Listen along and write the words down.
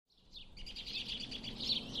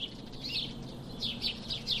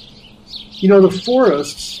The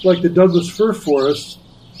forests, like the Douglas fir forests,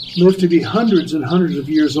 live to be hundreds and hundreds of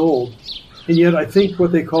years old. And yet I think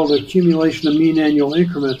what they call the accumulation of mean annual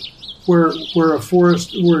increment, where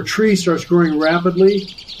a tree starts growing rapidly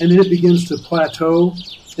and then it begins to plateau,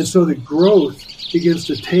 and so the growth begins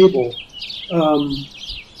to table.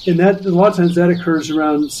 And that a lot of times that occurs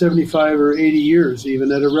around 75 or 80 years,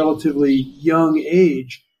 even at a relatively young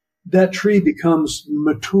age. That tree becomes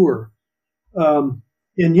mature.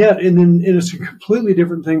 And it's a completely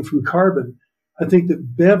different thing from carbon. I think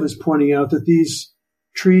that Bev is pointing out that these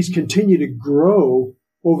trees continue to grow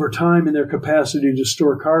over time in their capacity to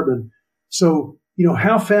store carbon. So,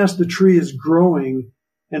 how fast the tree is growing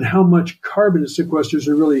and how much carbon it sequesters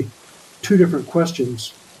are really two different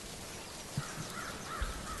questions.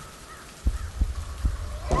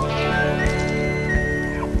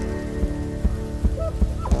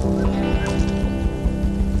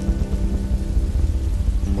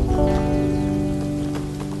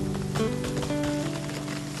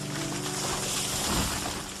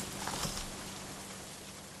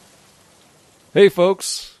 Hey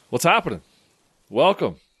folks, what's happening?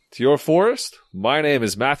 Welcome to Your Forest. My name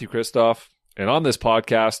is Matthew Kristoff, and on this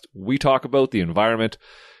podcast, we talk about the environment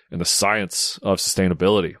and the science of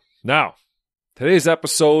sustainability. Now, today's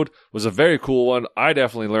episode was a very cool one. I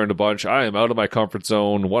definitely learned a bunch. I am out of my comfort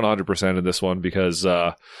zone 100% in this one because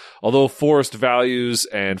although forest values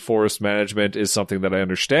and forest management is something that I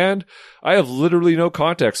understand, I have literally no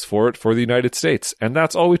context for it for the United States, and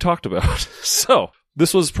that's all we talked about. So,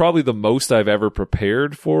 this was probably the most I've ever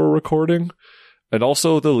prepared for a recording, and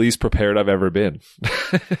also the least prepared I've ever been.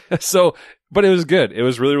 But it was good. It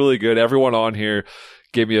was really, really good. Everyone on here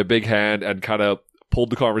gave me a big hand and kind of pulled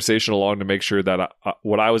the conversation along to make sure that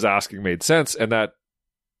what I was asking made sense and that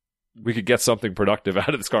we could get something productive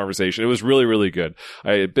out of this conversation. It was really, really good.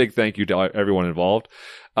 A big thank you to everyone involved.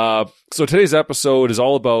 So today's episode is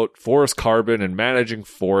all about forest carbon and managing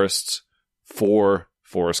forests for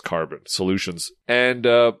forest carbon solutions. And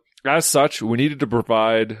as such, we needed to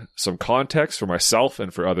provide some context for myself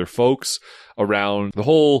and for other folks around the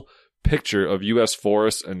whole picture of U.S.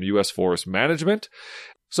 forests and U.S. forest management.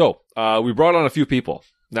 So we brought on a few people.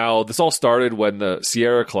 Now, this all started when the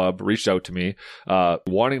Sierra Club reached out to me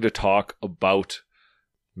wanting to talk about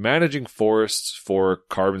managing forests for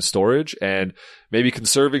carbon storage and maybe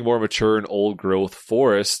conserving more mature and old growth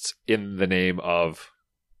forests in the name of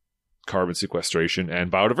carbon sequestration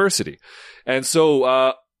and biodiversity. And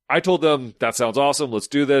so I told them, that sounds awesome, let's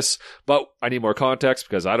do this, but I need more context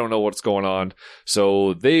because I don't know what's going on.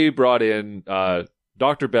 So they brought in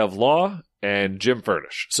Dr. Bev Law and Jim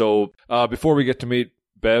Furnish. So before we get to meet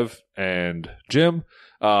Bev and Jim,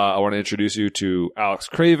 I want to introduce you to Alex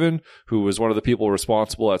Craven, who was one of the people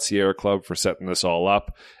responsible at Sierra Club for setting this all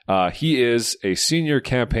up. He is a senior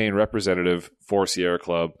campaign representative for Sierra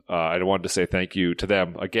Club. I wanted to say thank you to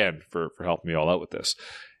them again for helping me all out with this.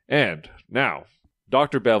 And now,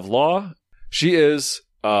 Dr. Bev Law, she is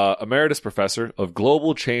Emeritus Professor of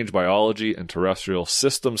Global Change Biology and Terrestrial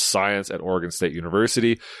Systems Science at Oregon State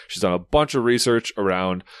University. She's done a bunch of research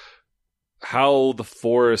around how the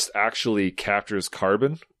forest actually captures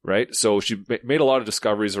carbon, right? So she made a lot of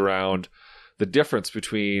discoveries around the difference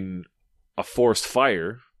between a forest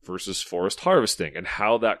fire versus forest harvesting and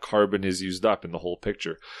how that carbon is used up in the whole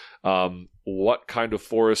picture. What kind of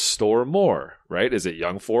forests store more, right? Is it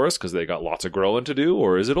young forest because they got lots of growing to do,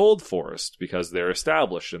 or is it old forest because they're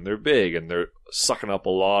established and they're big and they're sucking up a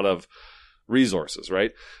lot of resources,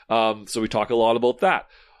 right? So we talk a lot about that.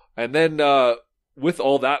 And then with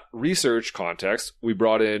all that research context, we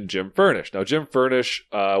brought in Jim Furnish. Now, Jim Furnish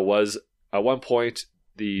was at one point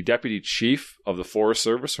the deputy chief of the Forest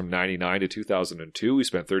Service from 1999 to 2002. He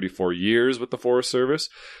spent 34 years with the Forest Service.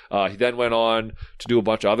 He then went on to do a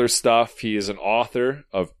bunch of other stuff. He is an author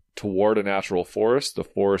of Toward a Natural Forest, The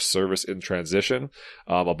Forest Service in Transition,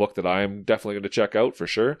 a book that I'm definitely going to check out for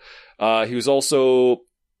sure. He was also,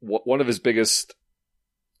 one of his biggest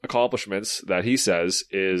accomplishments that he says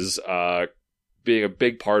is being a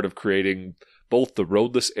big part of creating both the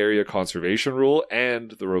Roadless Area Conservation Rule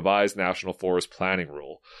and the revised National Forest Planning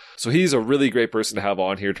Rule. So he's a really great person to have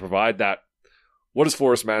on here to provide that. What does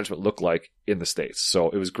forest management look like in the States? So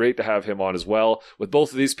it was great to have him on as well. With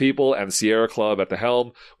both of these people and the Sierra Club at the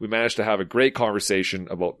helm, we managed to have a great conversation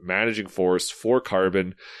about managing forests for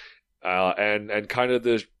carbon and kind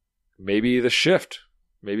of maybe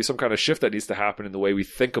some kind of shift that needs to happen in the way we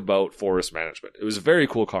think about forest management. It was a very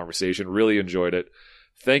cool conversation. Really enjoyed it.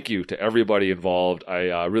 Thank you to everybody involved.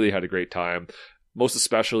 I really had a great time, most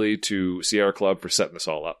especially to Sierra Club for setting this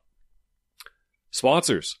all up.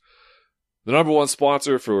 Sponsors. The number one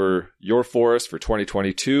sponsor for Your Forest for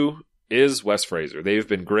 2022 is West Fraser. They've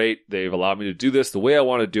been great. They've allowed me to do this the way I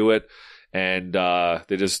want to do it. And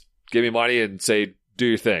they just give me money and say, do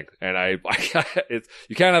your thing. And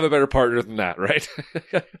you can't have a better partner than that, right?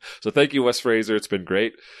 So thank you, West Fraser. It's been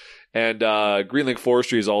great. And Greenlink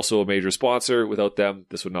Forestry is also a major sponsor. Without them,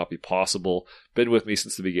 this would not be possible. Been with me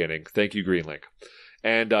since the beginning. Thank you, Greenlink.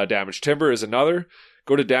 And Damaged Timber is another.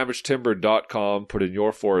 Go to damagedtimber.com, put in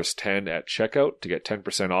your forest 10 at checkout to get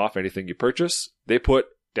 10% off anything you purchase. They put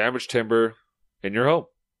damaged timber in your home.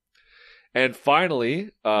 And finally,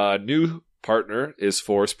 a new partner is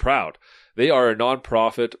Forest Proud. They are a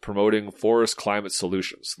nonprofit promoting forest climate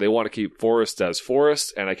solutions. They want to keep forests as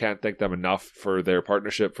forests, and I can't thank them enough for their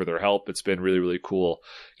partnership, for their help. It's been really, really cool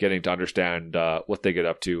getting to understand what they get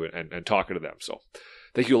up to and talking to them. So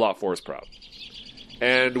thank you a lot, Forest Proud.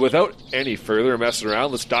 And without any further messing around,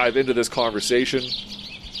 let's dive into this conversation.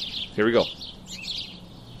 Here we go.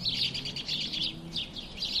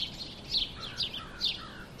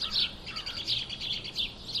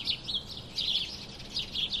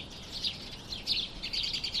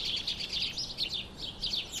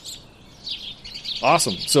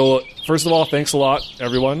 Awesome. So first of all, thanks a lot,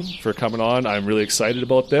 everyone, for coming on. I'm really excited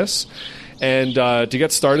about this. And to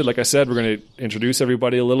get started, like I said, we're going to introduce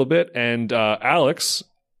everybody a little bit. And Alex,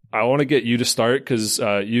 I want to get you to start because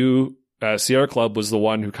you, Sierra Club, was the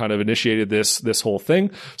one who kind of initiated this whole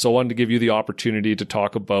thing. So I wanted to give you the opportunity to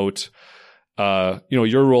talk about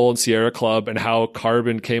your role in Sierra Club and how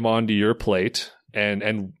carbon came onto your plate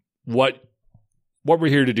and what we're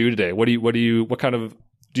here to do today. What kind of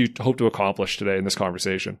do you hope to accomplish today in this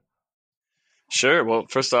conversation? Sure. Well,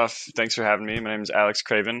 first off, thanks for having me. My name is Alex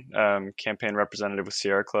Craven, campaign representative with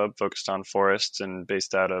Sierra Club, focused on forests and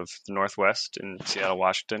based out of the Northwest in Seattle,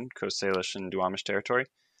 Washington, Coast Salish and Duwamish territory.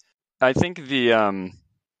 I think the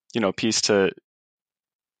piece to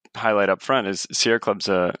highlight up front is Sierra Club's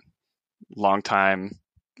a longtime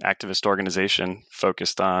activist organization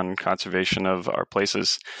focused on conservation of our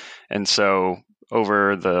places. And so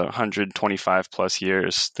over the 125 plus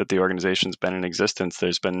years that the organization's been in existence,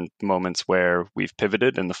 there's been moments where we've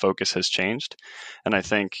pivoted and the focus has changed. And I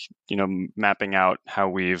think, mapping out how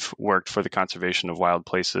we've worked for the conservation of wild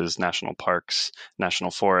places, national parks,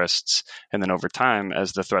 national forests, and then over time,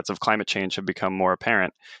 as the threats of climate change have become more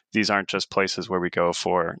apparent, these aren't just places where we go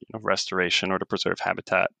for restoration or to preserve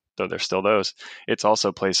habitat, though they're still those. It's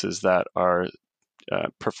also places that are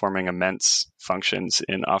performing immense functions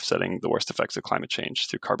in offsetting the worst effects of climate change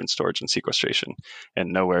through carbon storage and sequestration.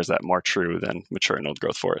 And nowhere is that more true than mature and old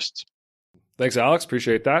growth forests. Thanks, Alex.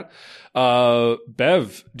 Appreciate that.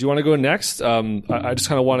 Bev, do you want to go next? I just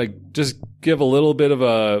kind of want to just give a little bit of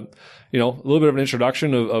a little bit of an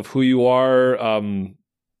introduction of who you are,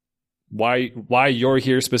 why you're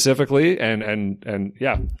here specifically, and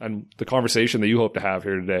the conversation that you hope to have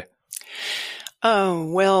here today.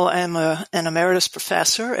 Well, I'm an emeritus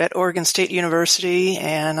professor at Oregon State University,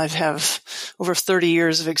 and I have over 30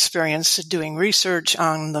 years of experience doing research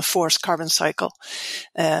on the forest carbon cycle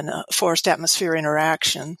and forest-atmosphere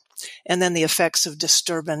interaction, and then the effects of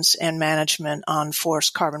disturbance and management on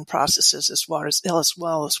forest carbon processes as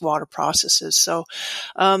well as water processes. So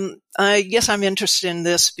I guess I'm interested in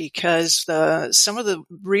this because some of the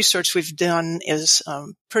research we've done is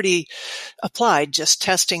pretty applied, just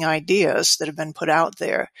testing ideas that have been put out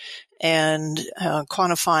there and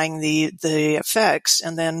quantifying the effects,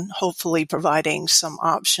 and then hopefully providing some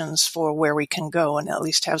options for where we can go and at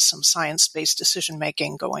least have some science-based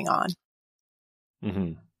decision-making going on.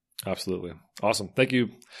 Mm-hmm. Absolutely. Awesome. Thank you.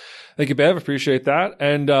 Thank you, Bev. Appreciate that.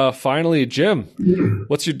 And finally, Jim,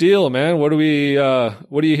 what's your deal, man? What are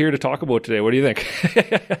you here to talk about today? What do you think?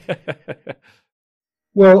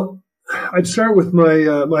 Well, I'd start with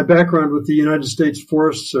my background with the United States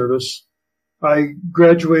Forest Service. I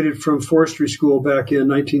graduated from forestry school back in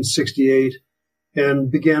 1968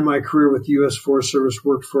 and began my career with the U.S. Forest Service,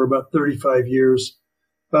 worked for about 35 years.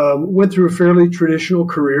 Went through a fairly traditional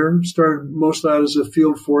career, started most of that as a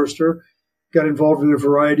field forester, got involved in a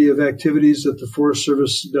variety of activities that the Forest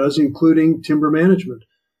Service does, including timber management.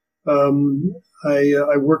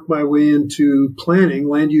 I worked my way into planning,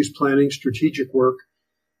 land use planning, strategic work,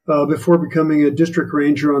 before becoming a district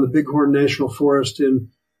ranger on the Bighorn National Forest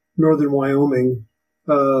in northern Wyoming.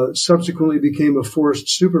 Subsequently became a forest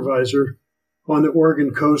supervisor on the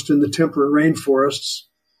Oregon coast in the temperate rainforests.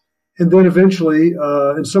 And then eventually,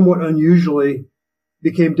 and somewhat unusually,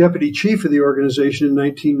 became deputy chief of the organization in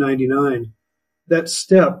 1999. That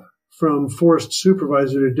step from forest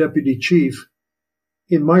supervisor to deputy chief,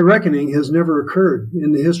 in my reckoning, has never occurred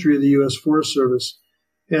in the history of the U.S. Forest Service.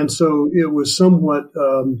 And so it was somewhat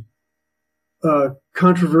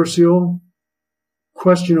controversial,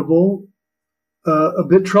 questionable, a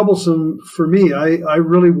bit troublesome for me. I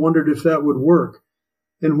really wondered if that would work.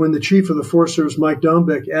 And when the chief of the Forest Service, Mike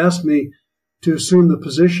Dombeck, asked me to assume the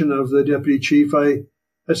position of the deputy chief, I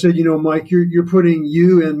said, Mike, you're putting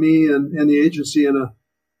you and me and the agency in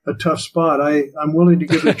a tough spot. I'm willing to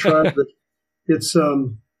give it a try, but it's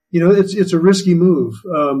a risky move.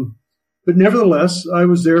 But nevertheless, I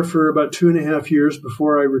was there for about 2.5 years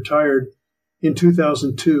before I retired in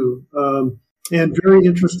 2002, and very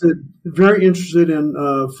interested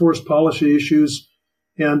in forest policy issues,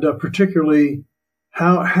 and particularly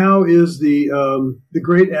how is the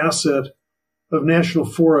great asset of national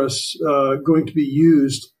forests going to be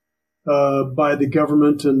used by the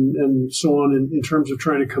government and so on in terms of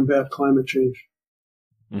trying to combat climate change.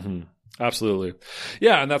 Mm-hmm. Absolutely.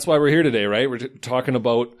 Yeah, and that's why we're here today, right? We're talking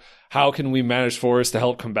about how can we manage forests to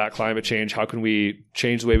help combat climate change? How can we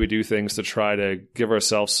change the way we do things to try to give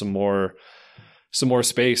ourselves some more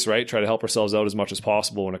space, right? Try to help ourselves out as much as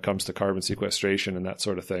possible when it comes to carbon sequestration and that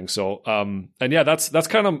sort of thing. So, and yeah, that's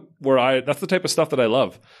kind of that's the type of stuff that I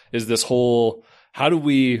love, is this whole, how do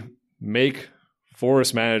we make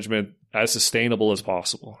forest management as sustainable as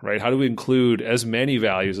possible, right? How do we include as many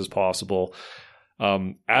values as possible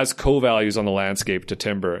as co-values on the landscape to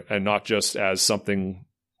timber, and not just as something,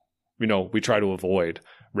 we try to avoid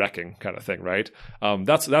wrecking kind of thing, right?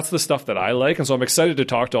 That's the stuff that I like. And so I'm excited to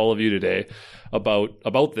talk to all of you today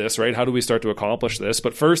about this, right? How do we start to accomplish this?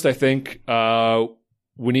 But first, I think I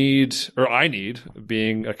need,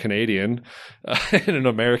 being a Canadian in an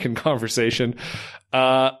American conversation,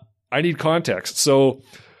 I need context. So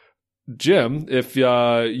Jim, if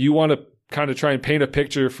you want to kind of try and paint a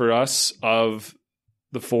picture for us of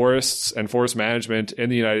the forests and forest management in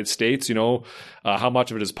the United States, how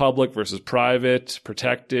much of it is public versus private,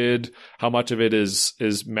 protected, how much of it is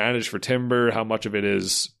managed for timber, how much of it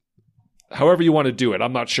is, however you want to do it.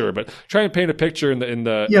 I'm not sure, but try and paint a picture in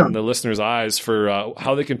the listeners' eyes for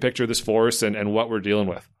how they can picture this forest and what we're dealing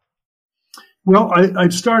with. Well,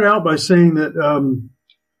 I'd start out by saying that,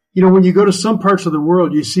 when you go to some parts of the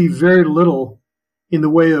world, you see very little in the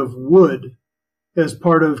way of wood as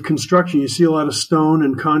part of construction. You see a lot of stone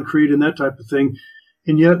and concrete and that type of thing.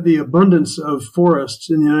 And yet the abundance of forests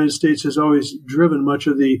in the United States has always driven much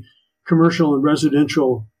of the commercial and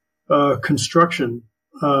residential construction.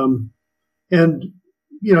 Even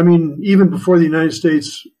before the United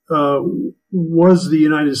States was the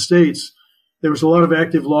United States, there was a lot of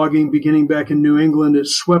active logging beginning back in New England. It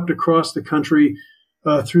swept across the country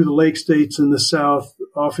through the lake states in the south,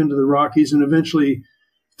 off into the Rockies, and eventually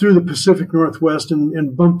through the Pacific Northwest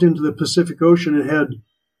and bumped into the Pacific Ocean and had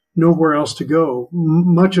nowhere else to go.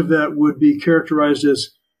 Much of that would be characterized as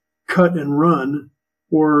cut and run,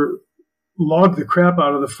 or log the crap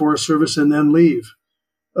out of the Forest Service and then leave.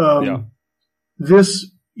 This,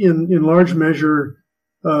 in large measure,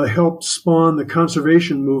 helped spawn the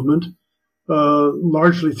conservation movement,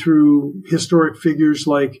 largely through historic figures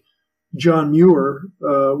like John Muir,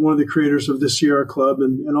 one of the creators of the Sierra Club,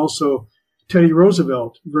 and also Teddy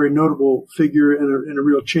Roosevelt, a very notable figure and a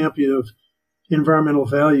real champion of environmental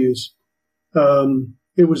values.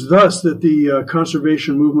 It was thus that the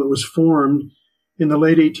conservation movement was formed in the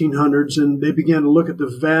late 1800s, and they began to look at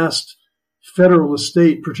the vast federal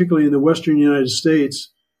estate, particularly in the western United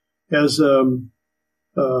States, as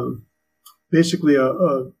basically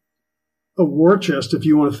a war chest, if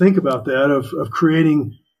you want to think about that, of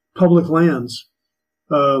creating public lands.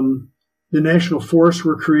 The national forests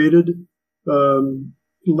were created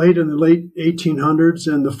late in the late 1800s,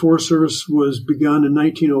 and the Forest Service was begun in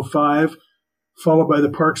 1905, followed by the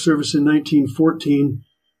Park Service in 1914.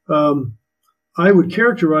 I would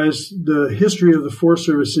characterize the history of the Forest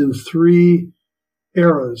Service in 3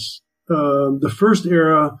 eras. The first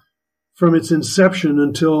era, from its inception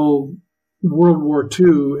until World War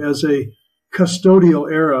II, as a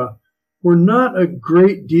custodial era, where not a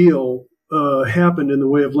great deal happened in the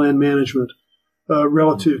way of land management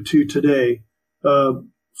relative to today.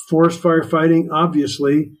 Forest firefighting,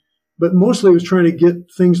 obviously, but mostly it was trying to get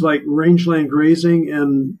things like rangeland grazing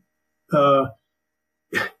and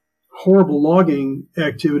horrible logging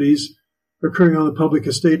activities occurring on the public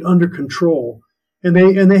estate under control. And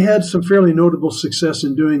they had some fairly notable success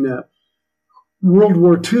in doing that. World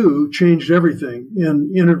War II changed everything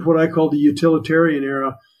and entered what I call the utilitarian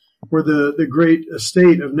era, where the great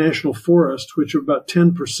estate of national forest, which are about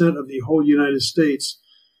 10% of the whole United States,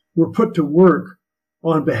 were put to work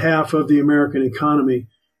on behalf of the American economy.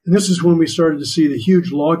 And this is when we started to see the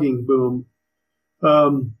huge logging boom.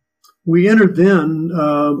 We entered then,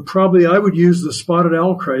 probably I would use the spotted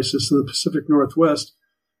owl crisis in the Pacific Northwest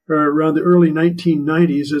around the early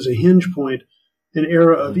 1990s as a hinge point an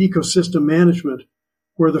era of ecosystem management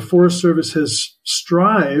where the Forest Service has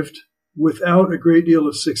strived, without a great deal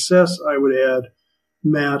of success, I would add,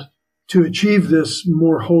 Matt, to achieve this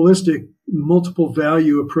more holistic, multiple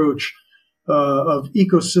value approach of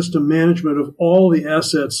ecosystem management of all the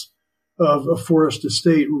assets of a forest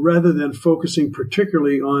estate, rather than focusing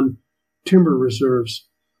particularly on timber reserves.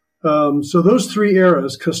 So those three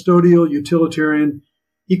eras, custodial, utilitarian,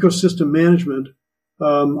 ecosystem management,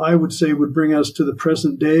 I would say would bring us to the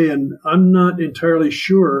present day. And I'm not entirely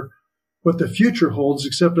sure what the future holds,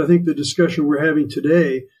 except I think the discussion we're having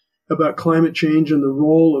today about climate change and the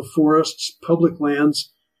role of forests, public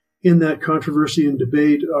lands in that controversy and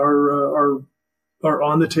debate are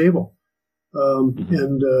on the table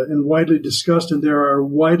and widely discussed. And there are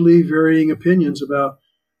widely varying opinions about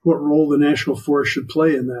what role the national forest should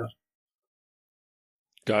play in that.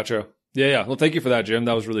 Gotcha. Yeah. Well, thank you for that, Jim.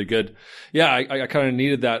 That was really good. Yeah, I kind of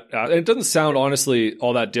needed that. And it doesn't sound, honestly,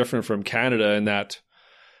 all that different from Canada in that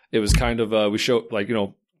it was kind of, we showed, like,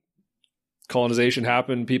 colonization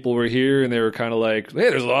happened. People were here and they were kind of like, hey,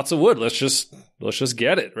 there's lots of wood. Let's just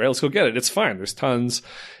get it, right? Let's go get it. It's fine. There's tons.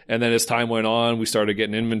 And then as time went on, we started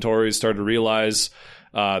getting inventories, started to realize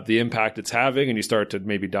the impact it's having, and you start to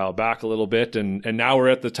maybe dial back a little bit. And now we're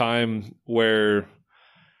at the time where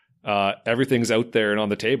everything's out there and on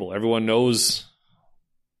the table. Everyone knows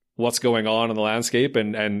what's going on in the landscape,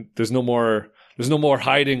 and there's no more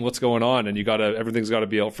hiding what's going on, and everything's got to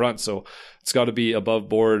be out front. So it's got to be above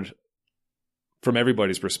board from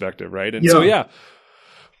everybody's perspective, right? And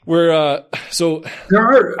we're so there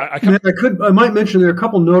are. I might mention there are a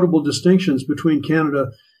couple notable distinctions between Canada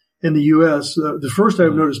and the U.S. The first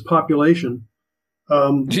I've noticed population.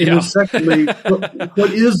 And secondly,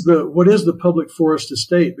 what is the public forest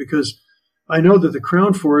estate? Because I know that the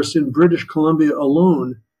Crown forests in British Columbia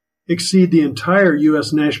alone exceed the entire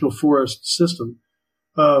U.S. national forest system.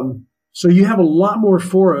 So you have a lot more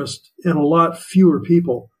forest and a lot fewer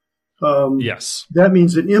people. Yes, that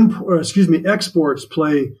means that exports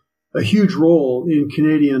play a huge role in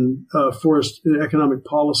Canadian forest economic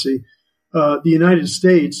policy. The United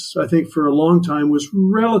States, I think, for a long time was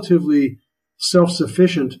relatively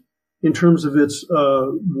self-sufficient in terms of its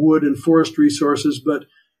wood and forest resources. But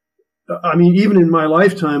I mean, even in my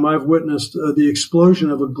lifetime, I've witnessed the explosion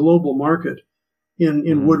of a global market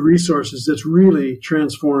in wood resources that's really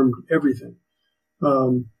transformed everything.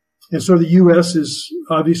 And so the U.S.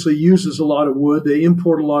 obviously uses a lot of wood. They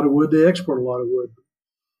import a lot of wood. They export a lot of wood.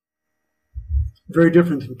 Very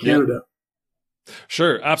different than Canada. Yeah.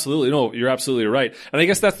 Sure, absolutely. No, you're absolutely right. And I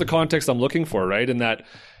guess that's the context I'm looking for, right? In that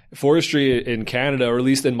forestry in Canada, or at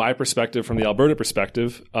least in my perspective, from the Alberta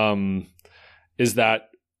perspective, is that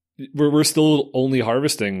we're still only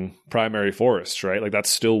harvesting primary forests, right? Like that's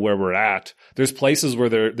still where we're at. There's places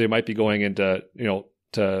where they might be going into,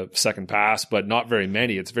 to second pass, but not very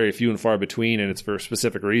many. It's very few and far between, and it's for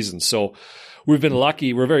specific reasons. So we've been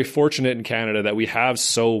lucky. We're very fortunate in Canada that we have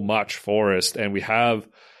so much forest, and we have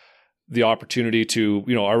the opportunity to,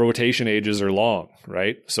 our rotation ages are long,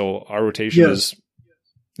 right? So our rotation is,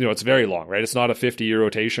 it's very long, right? It's not a 50-year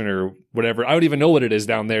rotation or whatever. I don't even know what it is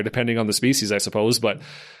down there, depending on the species, I suppose. But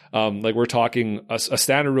like we're talking a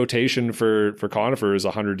standard rotation for conifer is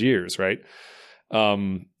 100 years, right?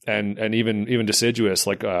 And even deciduous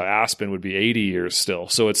like aspen would be 80 years still.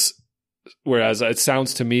 So whereas it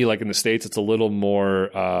sounds to me like in the States it's a little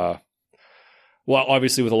more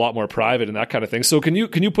obviously with a lot more private and that kind of thing. So can you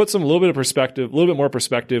put a little bit more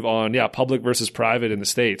perspective on public versus private in the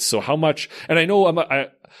States? So how much? And I know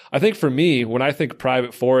I think for me, when I think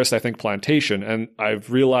private forest, I think plantation, and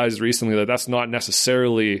I've realized recently that that's not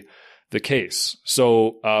necessarily the case.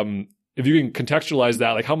 So if you can contextualize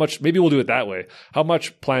that, like how much, maybe we'll do it that way. How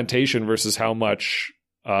much plantation versus how much,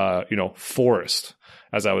 forest,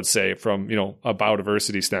 as I would say, from, a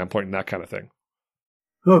biodiversity standpoint and that kind of thing.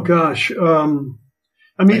 Oh gosh. I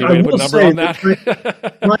will say that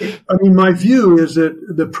my view is that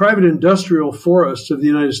the private industrial forests of the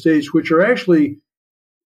United States, which are actually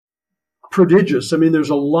prodigious. I mean,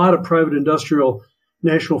 there's a lot of private industrial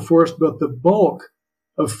national forest, but the bulk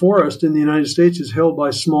of forest in the United States is held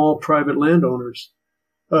by small private landowners.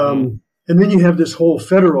 And then you have this whole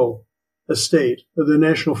federal estate of the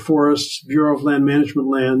National Forests, Bureau of Land Management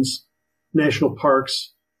lands, national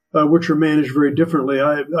parks, which are managed very differently.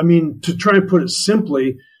 I mean, to try and put it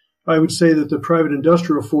simply, I would say that the private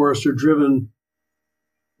industrial forests are driven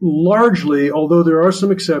largely, although there are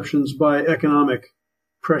some exceptions, by economic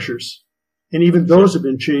pressures. And even those have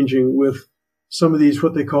been changing with some of these,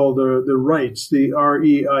 what they call the rights, the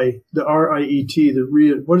REIT,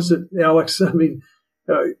 what is it, Alex? I mean,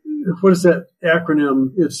 what is that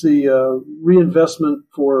acronym? It's the reinvestment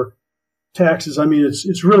for taxes. I mean,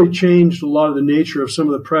 it's really changed a lot of the nature of some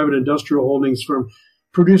of the private industrial holdings from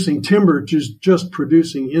producing timber to just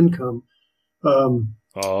producing income. The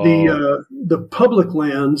public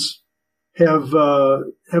lands have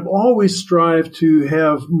always strived to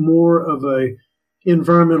have more of a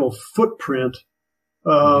environmental footprint,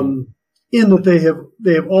 in that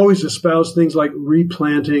they have always espoused things like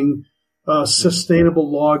replanting,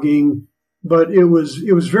 sustainable logging. But it was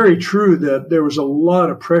very true that there was a lot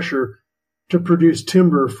of pressure to produce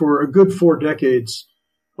timber for a good 4 decades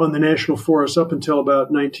on the national forest up until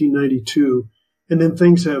about 1992, and then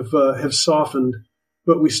things have softened.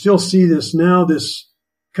 But we still see this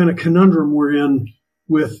kind of conundrum we're in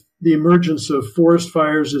with the emergence of forest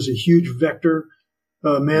fires as a huge vector,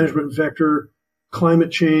 management vector,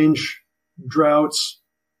 climate change, droughts,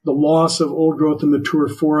 the loss of old growth and mature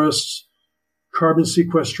forests, carbon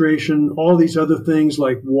sequestration, all these other things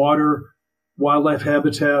like water, wildlife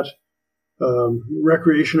habitat,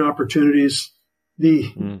 recreation opportunities.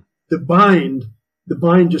 The bind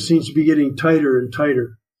just seems to be getting tighter and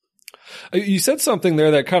tighter. You said something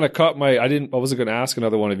there that kind of caught I wasn't going to ask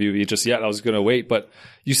another one of you just yet. I was going to wait, but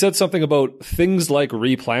you said something about things like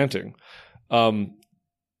replanting.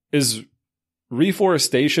 Was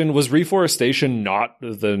reforestation not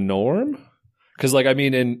the norm? Because at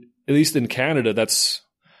least in Canada, that's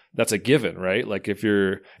a given, right? Like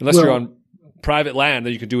you're on private land,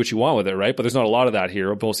 then you can do what you want with it, right? But there's not a lot of that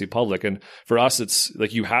here, mostly public. And for us, it's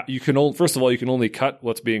like first of all, you can only cut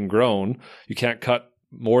what's being grown. You can't cut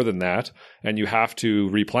more than that, and you have to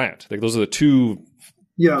replant. Like those are the two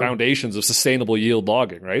foundations of sustainable yield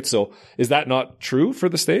logging, right? So is that not true for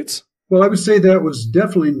the States? Well, I would say that was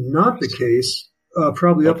definitely not the case,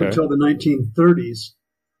 probably up until the 1930s.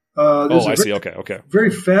 I see. Okay.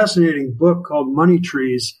 Very fascinating book called Money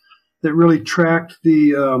Trees that really tracked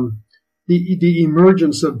the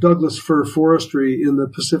emergence of Douglas fir forestry in the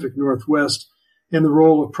Pacific Northwest and the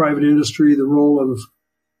role of private industry, the role of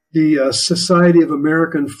the Society of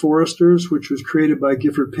American Foresters, which was created by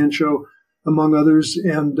Gifford Pinchot, among others,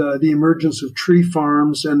 and the emergence of tree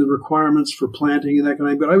farms and the requirements for planting and that kind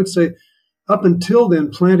of thing. But I would say up until then,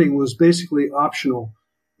 planting was basically optional.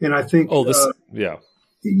 And I think... Sorry,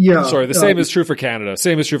 the same is true for Canada.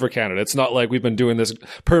 It's not like we've been doing this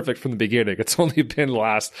perfect from the beginning. It's only been the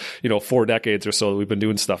last, 4 decades or so that we've been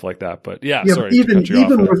doing stuff like that. But sorry.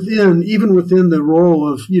 Even within the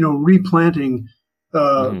role of, replanting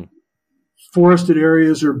forested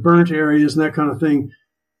areas or burnt areas and that kind of thing,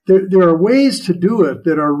 there are ways to do it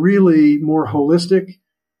that are really more holistic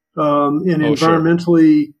and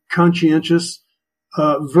environmentally conscientious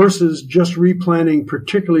versus just replanting,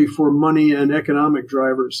 particularly for money and economic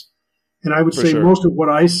drivers. And I would say most of what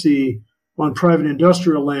I see on private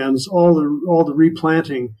industrial lands, all the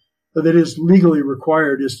replanting that is legally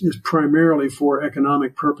required is primarily for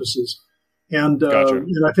economic purposes. And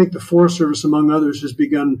I think the Forest Service, among others, has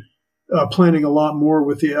begun planting a lot more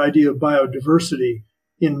with the idea of biodiversity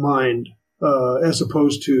in mind, as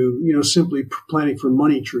opposed to simply planting for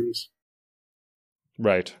money trees.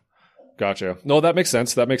 Right. Gotcha. No, that makes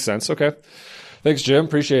sense. Okay. Thanks, Jim.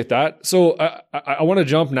 Appreciate that. So I want to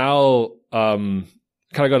jump now. Kind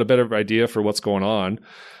of got a better idea for what's going on.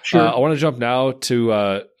 Sure. I want to jump now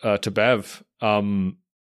to Bev. I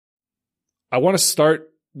want to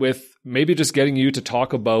start with maybe just getting you to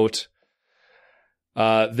talk about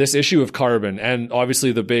this issue of carbon, and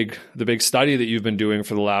obviously the big study that you've been doing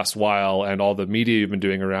for the last while, and all the media you've been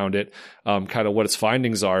doing around it, kind of what its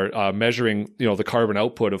findings are, measuring the carbon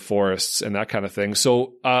output of forests and that kind of thing.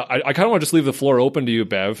 So I kind of want to just leave the floor open to you,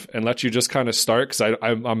 Bev, and let you just kind of start, because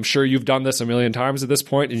I'm sure you've done this a million times at this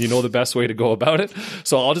point, and you know the best way to go about it.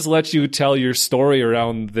 So I'll just let you tell your story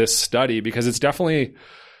around this study, because it's definitely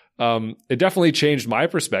changed my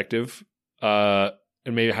perspective.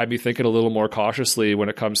 And maybe had me thinking a little more cautiously when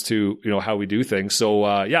it comes to, how we do things. So,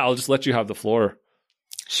 I'll just let you have the floor.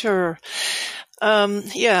 Sure. A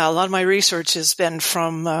lot of my research has been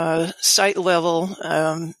from site level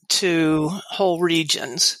to whole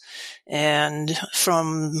regions, and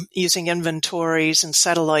from using inventories and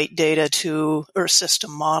satellite data to Earth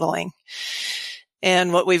system modeling.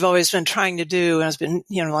 And what we've always been trying to do has been,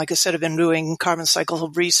 like I said, I've been doing carbon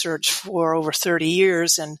cycle research for over 30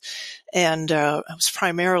 years, and I was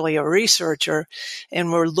primarily a researcher,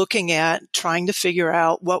 and we're looking at trying to figure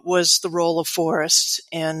out what was the role of forests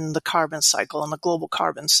in the carbon cycle, in the global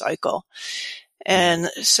carbon cycle. And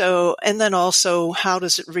then also, how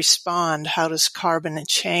does it respond? How does carbon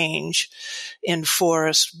change in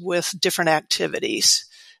forests with different activities,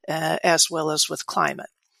 as well as with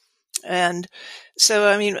climate? And so,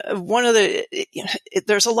 I mean,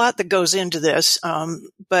 there's a lot that goes into this,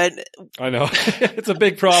 but I know it's a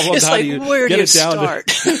big problem. It's How like, do you where get do you it down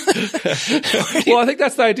start? Well, I think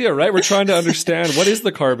that's the idea, right? We're trying to understand what is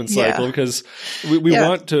the carbon cycle, because we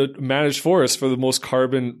want to manage forests for the most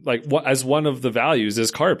carbon, as one of the values is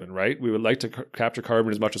carbon, right? We would like to capture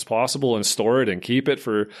carbon as much as possible and store it and keep it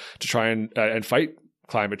to try and fight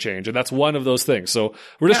climate change. And that's one of those things. So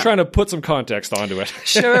we're just trying to put some context onto it.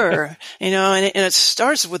 Sure. And it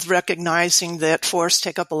starts with recognizing that forests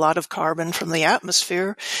take up a lot of carbon from the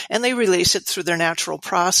atmosphere and they release it through their natural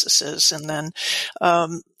processes. And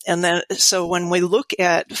then, so when we look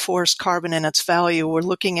at forest carbon and its value, we're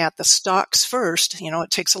looking at the stocks first. It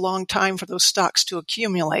takes a long time for those stocks to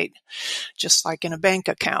accumulate, just like in a bank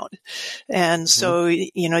account. And so,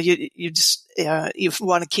 you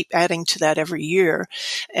want to keep adding to that every year.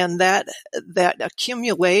 And that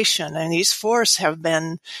accumulation, and these forests have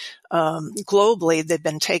been, globally, they've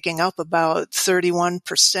been taking up about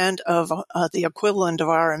 31% of the equivalent of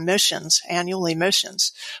our emissions, annual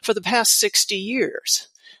emissions, for the past 60 years.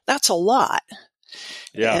 That's a lot.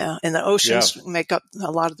 Yeah. And the oceans make up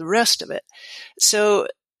a lot of the rest of it. So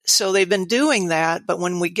they've been doing that, but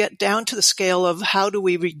when we get down to the scale of how do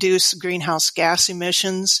we reduce greenhouse gas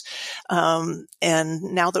emissions, and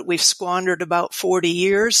now that we've squandered about 40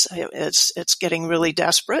 years, it's getting really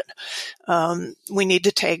desperate. We need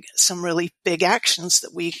to take some really big actions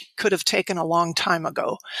that we could have taken a long time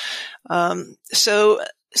ago.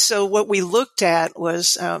 So what we looked at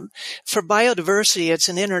was, for biodiversity, it's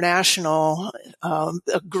an international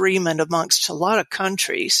agreement amongst a lot of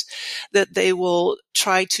countries that they will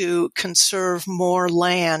try to conserve more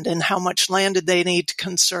land. And how much land did they need to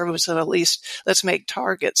conserve? So at least let's make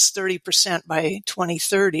targets 30% by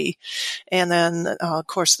 2030. And then, of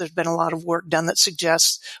course, there's been a lot of work done that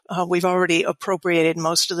suggests we've already appropriated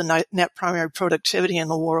most of the net primary productivity in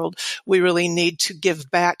the world. We really need to give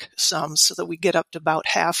back some so that we get up to about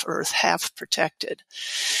half Earth, half protected.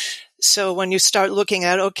 So when you start looking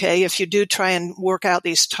at, okay, if you do try and work out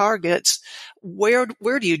these targets, where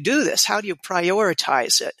do you do this? How do you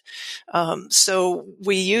prioritize it? So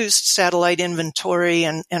we used satellite inventory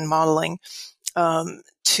and modeling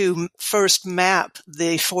to first map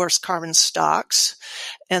the forest carbon stocks,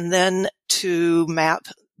 and then to map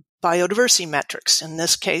biodiversity metrics. In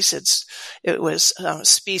this case, it was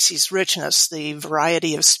species richness, the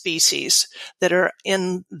variety of species that are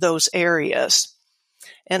in those areas.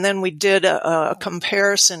 And then we did a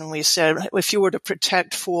comparison. We said, if you were to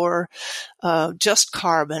protect for just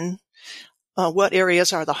carbon, what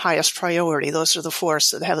areas are the highest priority? Those are the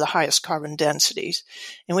forests that have the highest carbon densities.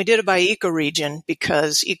 And we did it by ecoregion,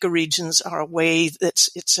 because ecoregions are a way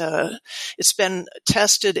it's been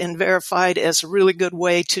tested and verified as a really good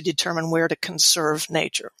way to determine where to conserve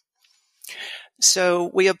nature. So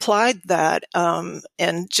we applied that,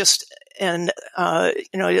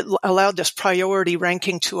 it allowed this priority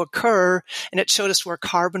ranking to occur, and it showed us where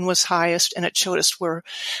carbon was highest, and it showed us where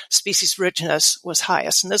species richness was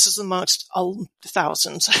highest. And this is amongst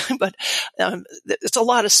thousands, but it's a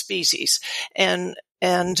lot of species. And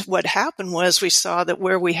what happened was we saw that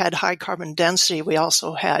where we had high carbon density, we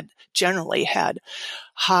also generally had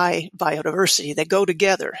high biodiversity. They go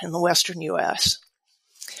together in the Western U.S.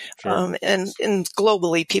 Sure. And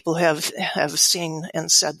globally, people have seen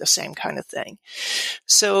and said the same kind of thing.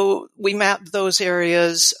 So we mapped those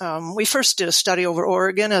areas. We first did a study over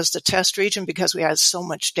Oregon as the test region because we had so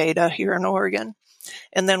much data here in Oregon.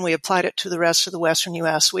 And then we applied it to the rest of the Western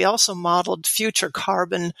U.S. We also modeled future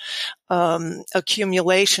carbon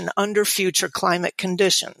accumulation under future climate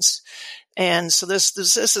conditions. And so this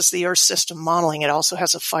is the Earth system modeling. It also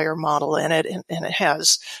has a fire model in it, and it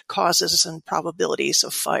has causes and probabilities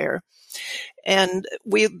of fire. And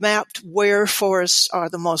we mapped where forests are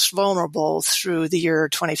the most vulnerable through the year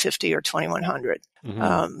 2050 or 2100.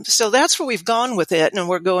 Mm-hmm. So that's where we've gone with it. And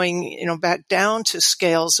we're going, back down to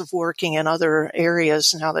scales of working in other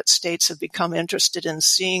areas now that states have become interested in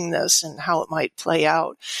seeing this and how it might play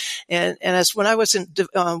out. And as when I was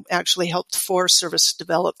actually helped the Forest Service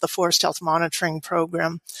develop the Forest Health Monitoring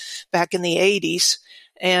Program back in the 80s.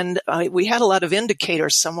 And we had a lot of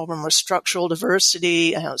indicators. Some of them were structural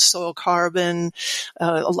diversity, soil carbon,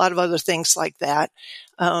 a lot of other things like that.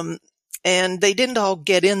 And they didn't all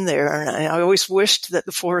get in there. And I always wished that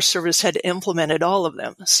the Forest Service had implemented all of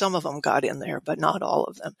them. Some of them got in there, but not all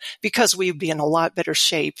of them, because we'd be in a lot better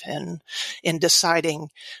shape in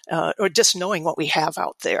deciding or just knowing what we have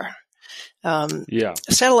out there.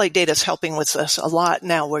 Satellite data is helping with this a lot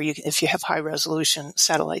now, where if you have high resolution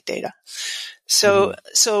satellite data. So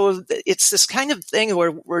it's this kind of thing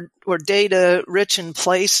where we're data rich in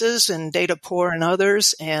places and data poor in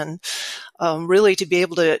others. And really, to be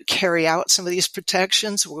able to carry out some of these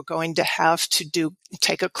protections, we're going to have to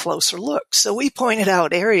take a closer look. So we pointed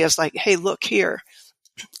out areas like, hey, look here.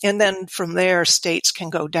 And then from there, states can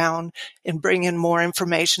go down and bring in more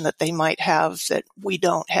information that they might have that we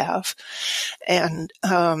don't have. And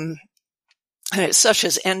such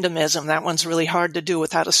as endemism, that one's really hard to do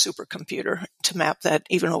without a supercomputer to map that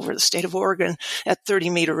even over the state of Oregon at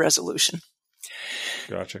 30-meter resolution.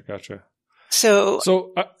 Gotcha.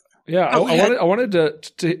 I wanted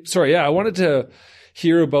to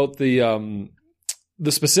hear about the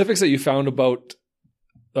specifics that you found about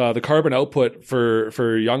the carbon output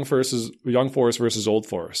for young forests versus old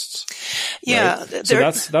forests. Yeah. Right? So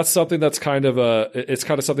that's something that's kind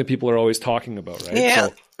of something people are always talking about, right? Yeah.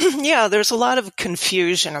 Yeah, there's a lot of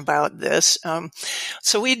confusion about this. I'll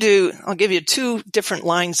give you two different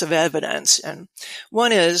lines of evidence. And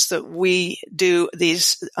one is that we do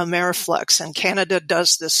these Ameriflex, and Canada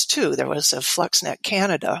does this too. There was a FluxNet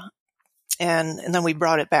Canada. And then we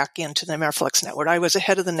brought it back into the Ameriflex network. I was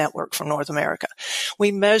ahead of the network from North America.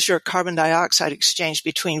 We measure carbon dioxide exchange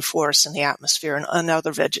between forests and the atmosphere and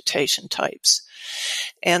other vegetation types.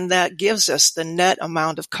 And that gives us the net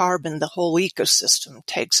amount of carbon the whole ecosystem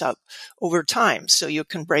takes up over time. So you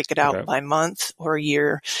can break it out by month or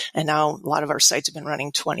year. And now a lot of our sites have been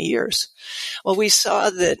running 20 years. Well, we saw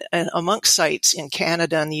that amongst sites in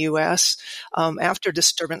Canada and the U.S., after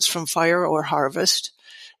disturbance from fire or harvest,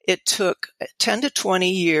 it took 10 to 20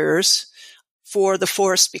 years for the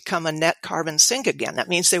forest to become a net carbon sink again. That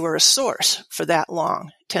means they were a source for that long,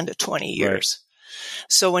 10 to 20 years. Right.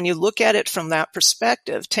 So when you look at it from that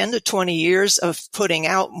perspective, 10 to 20 years of putting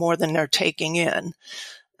out more than they're taking in,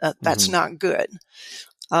 that's not good.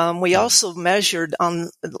 We also measured on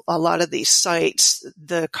a lot of these sites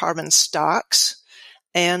the carbon stocks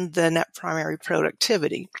and the net primary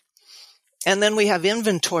productivity. And then we have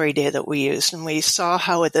inventory data that we used, and we saw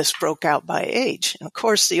how this broke out by age. And of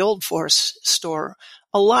course, the old forests store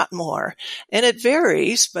a lot more, and it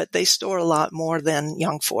varies, but they store a lot more than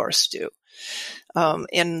young forests do.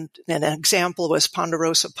 And an example was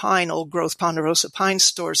ponderosa pine. Old growth ponderosa pine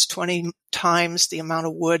stores 20 times the amount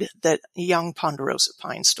of wood that young ponderosa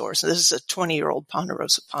pine stores. So this is a 20-year-old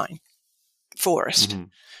ponderosa pine forest.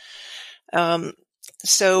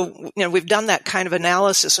 So, we've done that kind of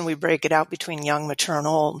analysis, and we break it out between young, mature, and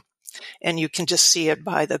old. And you can just see it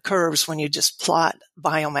by the curves when you just plot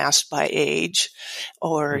biomass by age,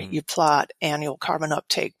 or you plot annual carbon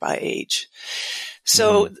uptake by age.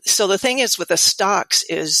 So the thing is with the stock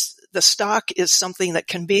is something that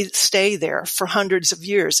can stay there for hundreds of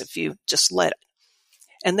years if you just let it.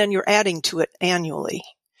 And then you're adding to it annually.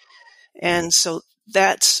 And so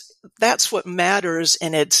that's what matters,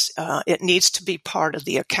 and it needs to be part of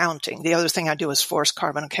the accounting. The other thing I do is forest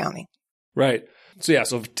carbon accounting. Right.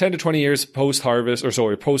 So 10 to 20 years post-harvest,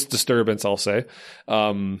 post-disturbance, I'll say,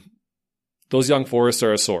 those young forests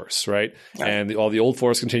are a source, right? And all the old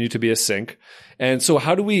forests continue to be a sink. And so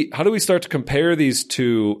how do we start to compare these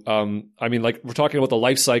two? We're talking about the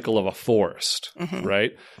life cycle of a forest,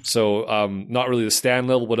 right? So not really the stand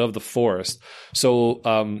level, but of the forest. So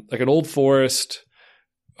like an old forest,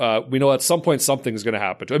 we know at some point something's going to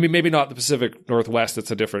happen to. I mean, maybe not the Pacific Northwest. It's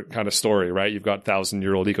a different kind of story, right? You've got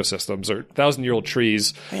 1,000-year-old ecosystems or 1,000-year-old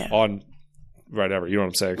trees on whatever. You know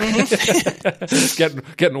what I'm saying?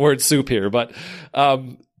 Getting word soup here, but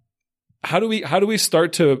how do we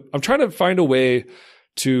start to? I'm trying to find a way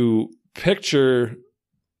to picture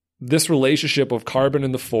this relationship of carbon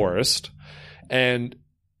in the forest, and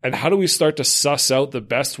how do we start to suss out the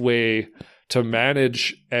best way to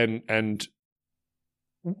manage and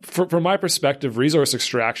from my perspective, resource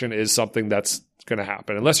extraction is something that's going to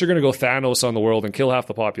happen. Unless you're going to go Thanos on the world and kill half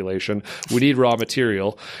the population, we need raw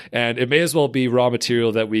material. And it may as well be raw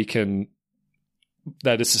material that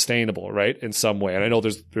is sustainable, right? In some way. And I know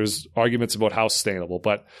there's arguments about how sustainable,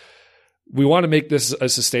 but we want to make this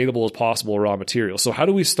as sustainable as possible raw material. So how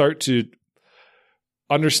do we start to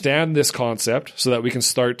understand this concept so that we can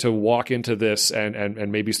start to walk into this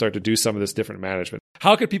and maybe start to do some of this different management?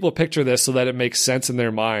 How could people picture this so that it makes sense in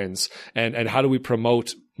their minds? And how do we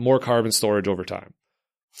promote more carbon storage over time?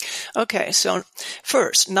 Okay, so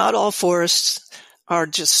first, not all forests are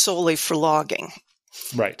just solely for logging.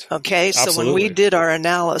 Right. Okay, Absolutely. So when we did our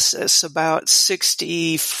analysis, about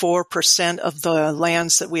 64% of the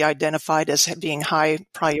lands that we identified as being high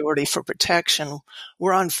priority for protection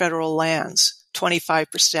were on federal lands.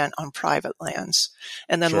 25% on private lands,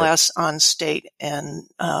 and then Sure. less on state and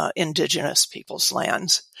indigenous people's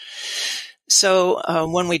lands. So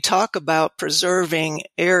when we talk about preserving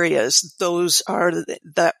areas,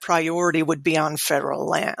 that priority would be on federal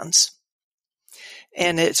lands.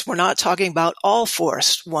 And we're not talking about all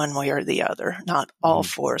forests one way or the other, not all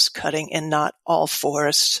forests cutting and not all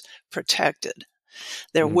forests protected.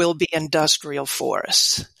 There will be industrial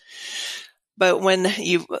forests. But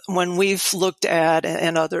when we've looked at,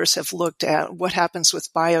 and others have looked at, what happens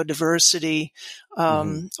with biodiversity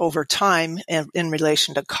over time in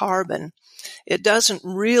relation to carbon, they don't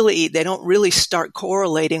really start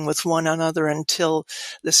correlating with one another until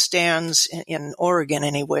the stands in Oregon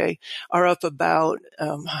anyway are up about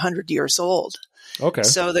 100 years old. Okay.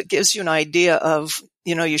 So that gives you an idea of,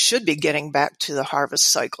 you should be getting back to the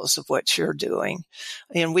harvest cycles of what you're doing.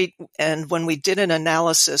 And when we did an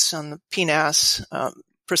analysis on the PNAS,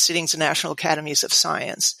 Proceedings of National Academies of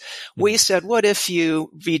Science, we said, what if you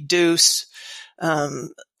reduce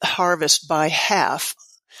harvest by half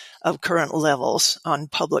of current levels on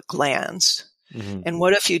public lands? And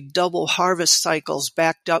what if you double harvest cycles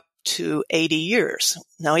backed up to 80 years?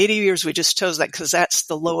 Now, 80 years, we just chose that because that's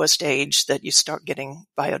the lowest age that you start getting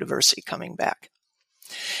biodiversity coming back.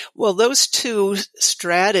 Well, those two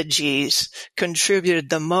strategies contributed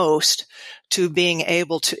the most to being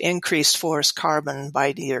able to increase forest carbon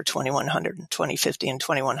by the year 2100, 2050, and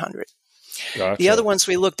 2100. Gotcha. The other ones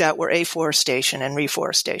we looked at were afforestation and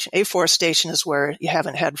reforestation. Afforestation is where you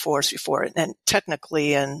haven't had forest before, and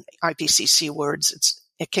technically in IPCC words,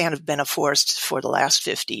 it can't have been a forest for the last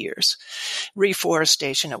 50 years.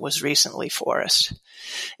 Reforestation, it was recently forest.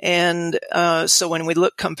 And so when we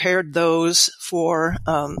compared those for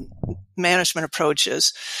management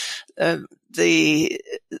approaches, the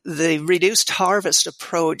reduced harvest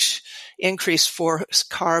approach increased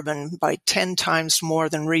forest carbon by 10 times more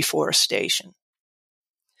than reforestation.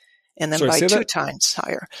 And then by 2 times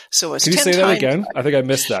higher. So it's 10 times. Can you say that again? I think I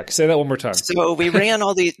missed that. Say that one more time. So we ran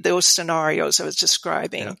all those scenarios I was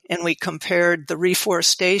describing, and we compared the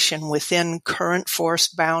reforestation within current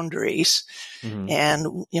forest boundaries.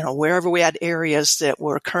 And, wherever we had areas that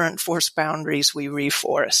were current forest boundaries, we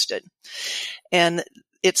reforested. And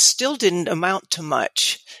it still didn't amount to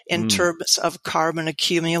much in terms of carbon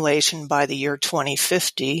accumulation by the year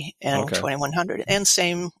 2050 and 2100. And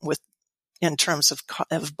same in terms of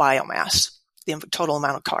biomass, the total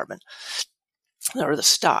amount of carbon, or the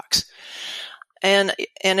stocks. And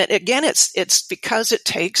it's because it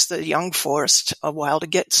takes the young forest a while to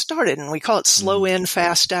get started, and we call it slow in,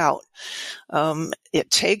 fast out.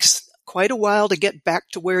 It takes quite a while to get back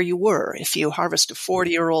to where you were. If you harvest a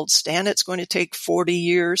 40-year-old stand, it's going to take 40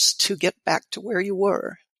 years to get back to where you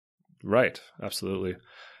were. Right. Absolutely.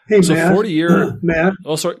 Hey, so Matt. 40-year. Matt.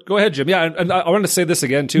 Oh, sorry. Go ahead, Jim. Yeah, and I wanted to say this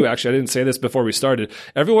again too. Actually, I didn't say this before we started.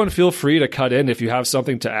 Everyone, feel free to cut in if you have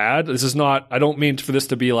something to add. This is not. I don't mean for this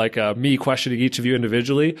to be like me questioning each of you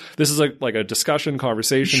individually. This is like a discussion,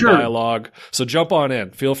 conversation, dialogue. So jump on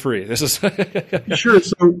in. Feel free. This is sure.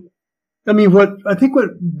 So, I mean, what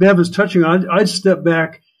Bev is touching on, I'd step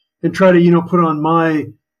back and try to put on my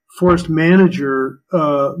forest manager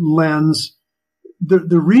lens.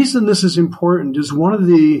 The reason this is important is one of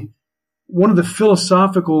the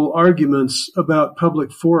philosophical arguments about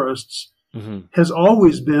public forests has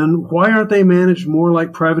always been, why aren't they managed more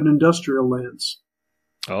like private industrial lands?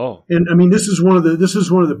 Oh. And I mean, this is one of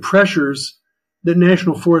the pressures that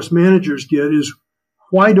national forest managers get is,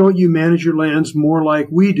 why don't you manage your lands more like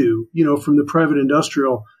we do, from the private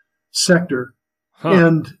industrial sector?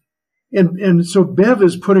 And so Bev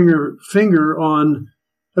is putting her finger on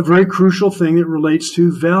a very crucial thing that relates to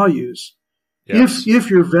values. Yes. If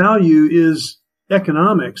your value is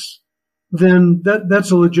economics, then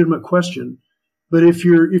that's a legitimate question. But if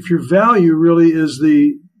your value really is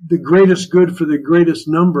the greatest good for the greatest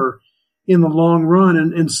number in the long run,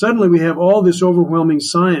 and suddenly we have all this overwhelming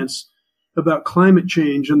science about climate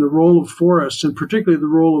change and the role of forests, and particularly the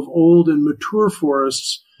role of old and mature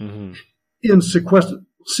forests in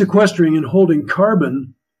sequestering and holding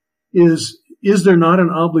carbon, is there not an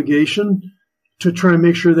obligation to try and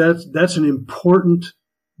make sure that's an important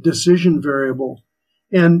decision variable?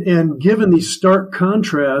 And given the stark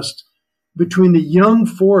contrast between the young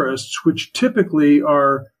forests, which typically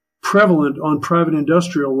are prevalent on private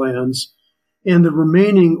industrial lands, and the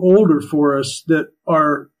remaining older forests that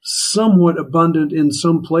are somewhat abundant in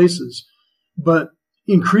some places, but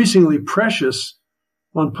increasingly precious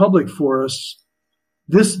on public forests,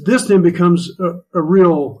 this then becomes a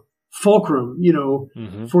real fulcrum,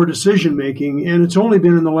 for decision making. And it's only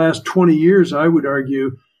been in the last 20 years, I would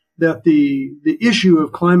argue, that the issue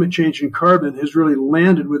of climate change and carbon has really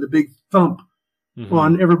landed with a big thump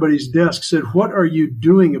on everybody's desk, said, what are you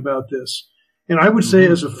doing about this? And I would say,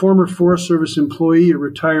 as a former Forest Service employee or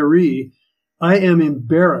retiree, I am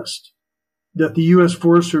embarrassed that the U.S.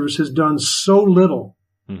 Forest Service has done so little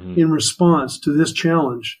in response to this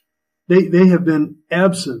challenge. They have been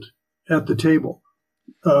absent at the table.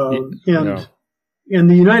 And the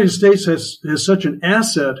United States has such an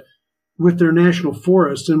asset with their national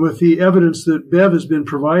forests and with the evidence that Bev has been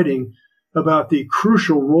providing about the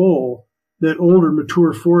crucial role that older,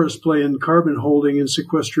 mature forests play in carbon holding and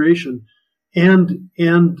sequestration. And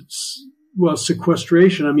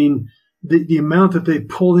sequestration, I mean, the amount that they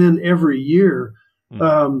pull in every year,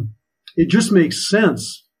 it just makes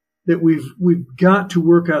sense that we've got to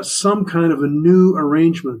work out some kind of a new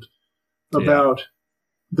arrangement about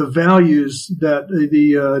the values that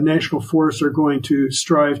the national forests are going to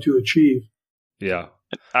strive to achieve. Yeah,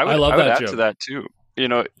 I would add to that too.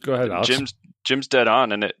 Go ahead, Alex. Jim's dead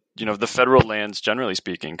on, and the federal lands, generally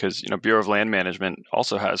speaking, because Bureau of Land Management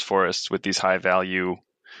also has forests with these high value,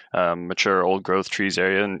 mature old growth trees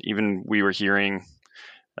area, and even we were hearing,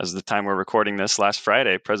 as the time we're recording this, last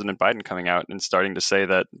Friday, President Biden coming out and starting to say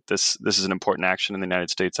that this is an important action, and the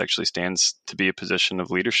United States actually stands to be a position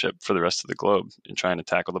of leadership for the rest of the globe in trying to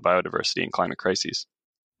tackle the biodiversity and climate crises.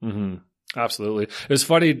 Absolutely. It was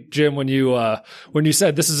funny, Jim, when you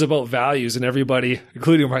said this is about values, and everybody,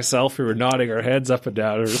 including myself, we were nodding our heads up and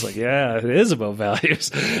down. We were just like, yeah, it is about values.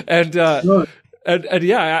 And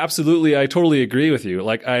yeah, absolutely. I totally agree with you.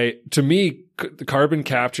 Like, to me, the carbon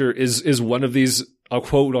capture is one of these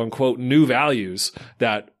quote unquote new values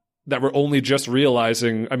that we're only just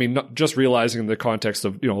realizing. I mean, not just realizing in the context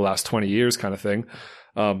of, the last 20 years kind of thing.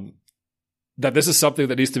 That this is something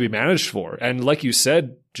that needs to be managed for. And like you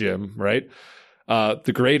said, Jim, right?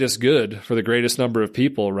 The greatest good for the greatest number of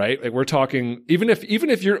people, right? Like, we're talking, even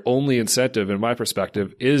if your only incentive, in my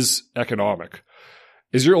perspective, is economic,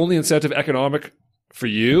 is your only incentive economic for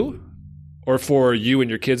you, or for you and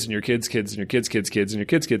your kids and your kids' kids and your kids' kids' kids and your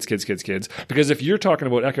kids' kids' kids' kids' kids? Because if you're talking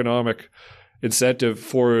about economic incentive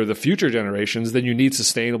for the future generations, then you need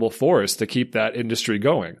sustainable forests to keep that industry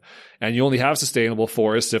going. And you only have sustainable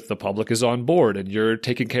forests if the public is on board and you're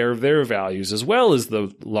taking care of their values, as well as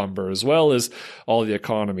the lumber, as well as all the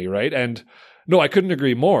economy, right? And no, I couldn't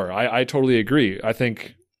agree more. I totally agree. I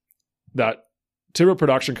think that timber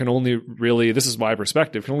production can only really, this is my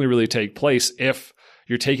perspective, can only really take place if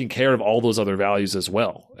you're taking care of all those other values as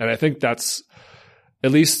well. And I think that's,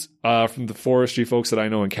 at least from the forestry folks that I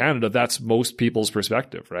know in Canada, that's most people's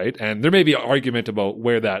perspective, right? And there may be an argument about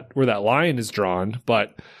where that line is drawn,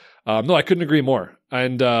 but no, I couldn't agree more.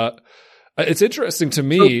 And it's interesting to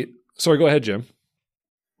me. Sorry, go ahead, Jim.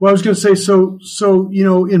 Well, I was going to say, so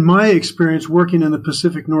in my experience working in the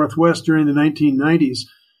Pacific Northwest during the 1990s,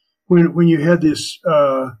 when you had this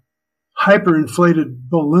hyperinflated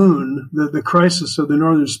balloon, the crisis of the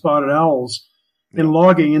northern spotted owls, in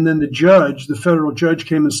logging, and then the federal judge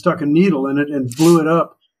came and stuck a needle in it and blew it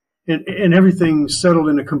up, and everything settled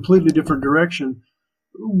in a completely different direction.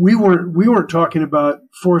 We weren't talking about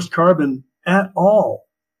forest carbon at all.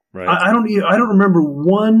 Right. I don't remember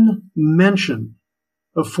one mention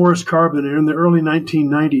of forest carbon in the early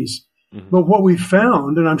 1990s. But what we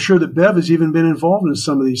found, and I'm sure that Bev has even been involved in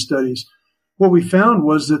some of these studies, what we found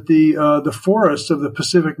was that the forests of the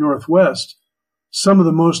Pacific Northwest, some of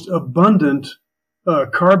the most abundant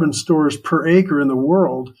carbon stores per acre in the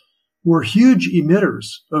world, were huge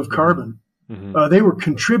emitters of carbon. They were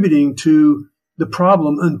contributing to the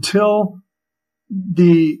problem until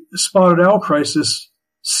the spotted owl crisis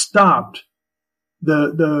stopped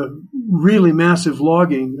the really massive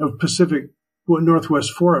logging of Pacific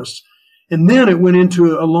Northwest forests. And then it went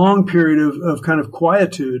into a long period of kind of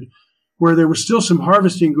quietude where there was still some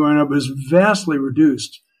harvesting going on, but it was vastly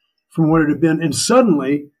reduced from what it had been. And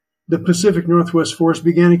suddenly, the Pacific Northwest forest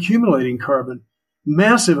began accumulating carbon,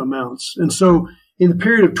 massive amounts. And so in the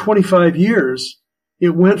period of 25 years,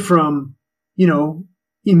 it went from,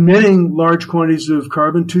 emitting large quantities of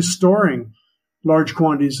carbon to storing large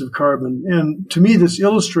quantities of carbon. And to me, this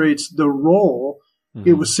illustrates the role.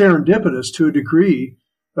 It was serendipitous to a degree,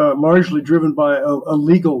 largely driven by a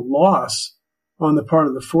legal loss on the part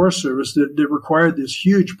of the Forest Service that required this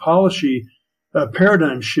huge policy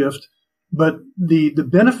paradigm shift. But the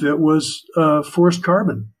benefit was forest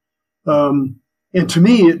carbon. And to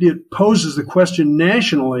me, it poses the question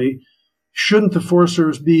nationally, shouldn't the Forest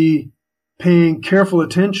Service be paying careful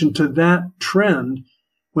attention to that trend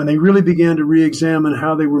when they really began to re-examine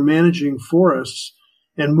how they were managing forests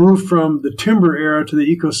and move from the timber era to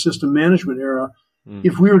the ecosystem management era?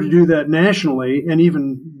 If we were to do that nationally and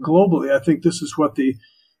even globally, I think this is what the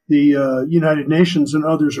United Nations and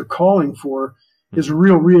others are calling for, is a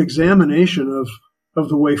real reexamination of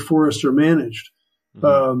the way forests are managed,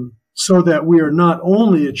 so that we are not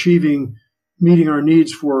only meeting our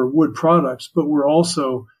needs for wood products, but we're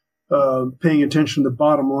also paying attention to the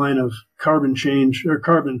bottom line of carbon change or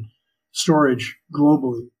carbon storage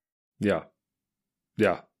globally. Yeah,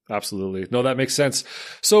 absolutely. No, that makes sense.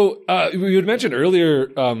 So you had mentioned earlier,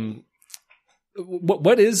 so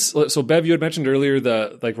Bev, you had mentioned earlier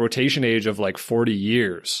the like rotation age of like 40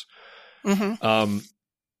 years.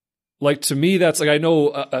 Like to me, that's like, I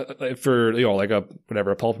know for, like a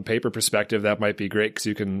pulp and paper perspective, that might be great because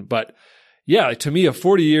you can, but yeah, to me, a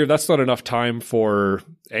 40-year, that's not enough time for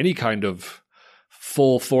any kind of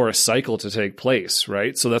full forest cycle to take place,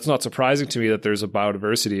 right? So that's not surprising to me that there's a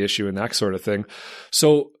biodiversity issue and that sort of thing.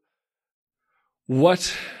 So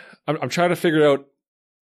I'm trying to figure out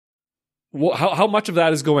how much of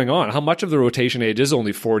that is going on? How much of the rotation age is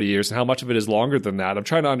only 40 years and how much of it is longer than that? I'm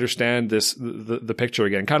trying to understand the picture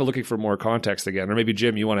again, kind of looking for more context again. Or maybe,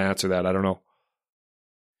 Jim, you want to answer that. I don't know.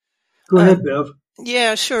 Go ahead, Bev.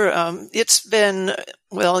 Yeah, sure. It's been,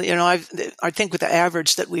 I think with the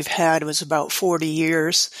average that we've had was about 40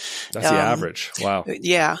 years. That's the average. Wow.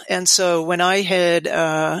 Yeah. And so when I had,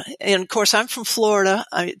 and of course I'm from Florida,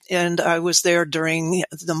 and I was there during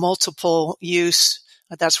the multiple use.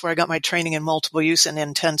 That's where I got my training in multiple use and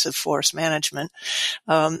intensive forest management.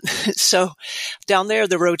 So down there,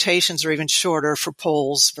 the rotations are even shorter for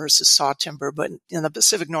poles versus saw timber, but in the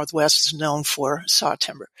Pacific Northwest is known for saw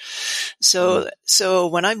timber. So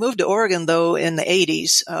when I moved to Oregon, though, in the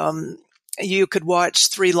 80s, you could watch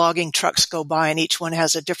 3 logging trucks go by and each one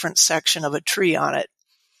has a different section of a tree on it.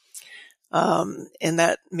 And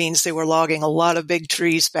that means they were logging a lot of big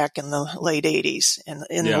trees back in the late 80s and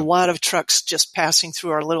a lot of trucks just passing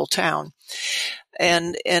through our little town.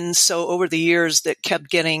 And so over the years that kept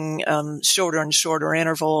getting, shorter and shorter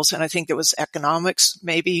intervals. And I think it was economics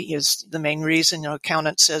maybe is the main reason.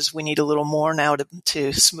 Accountant says we need a little more now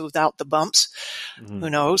to smooth out the bumps. Who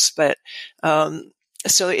knows? But,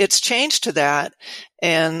 so it's changed to that.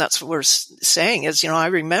 And that's what we're saying is, I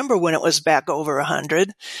remember when it was back over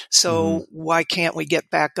 100. So why can't we get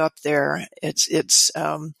back up there?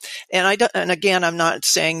 And again, I'm not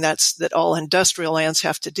saying that all industrial lands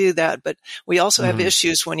have to do that, but we also have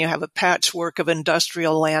issues when you have a patchwork of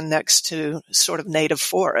industrial land next to sort of native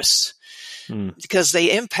forests. Because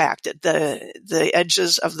they impacted the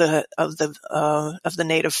edges of the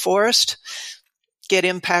native forest. Get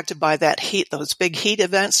impacted by that heat, those big heat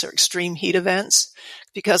events or extreme heat events,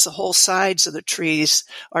 because the whole sides of the trees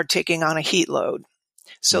are taking on a heat load.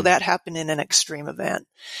 So that happened in an extreme event.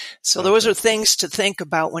 So those are things to think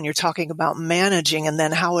about when you're talking about managing and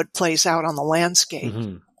then how it plays out on the landscape.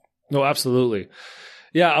 No, absolutely.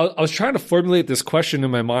 Yeah, I was trying to formulate this question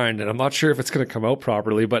in my mind, and I'm not sure if it's going to come out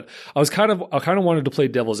properly, but I kind of wanted to play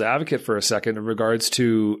devil's advocate for a second in regards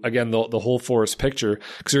to, again, the whole forest picture,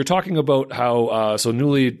 because you're talking about how so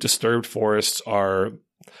newly disturbed forests are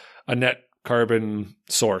a net carbon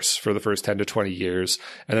source for the first 10 to 20 years,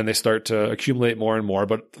 and then they start to accumulate more and more.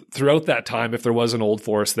 But throughout that time, if there was an old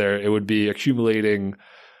forest there, it would be accumulating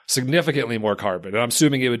significantly more carbon. And I'm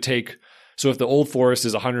assuming it would take. So if the old forest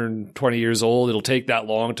is 120 years old, it'll take that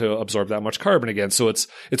long to absorb that much carbon again. So it's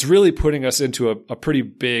really putting us into a pretty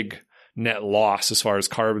big net loss as far as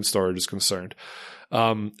carbon storage is concerned,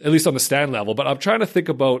 at least on the stand level. But I'm trying to think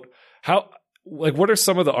about what are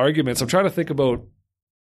some of the arguments? I'm trying to think about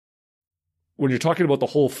when you're talking about the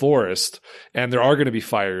whole forest and there are going to be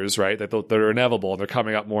fires, right? That are inevitable and they're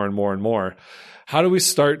coming up more and more and more. How do we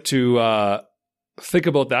start to think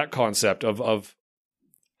about that concept of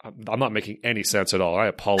I'm not making any sense at all. I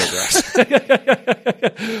apologize.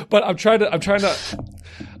 But I've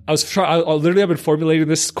been formulating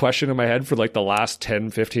this question in my head for like the last 10,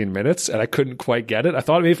 15 minutes and I couldn't quite get it. I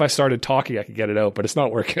thought maybe if I started talking, I could get it out, but it's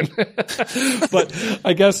not working. But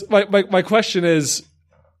I guess my question is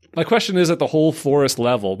at the whole forest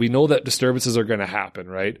level. We know that disturbances are going to happen,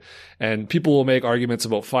 right? And people will make arguments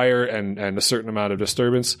about fire and a certain amount of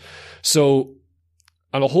disturbance. So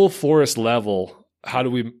on a whole forest level, how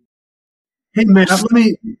do we? Hey Matt, let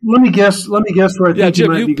me guess where I think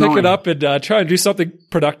Jim, you might be pick going. it up and try and do something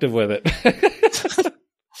productive with it.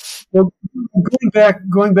 Well,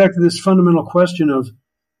 going back to this fundamental question of,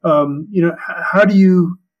 how do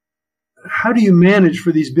you manage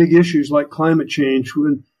for these big issues like climate change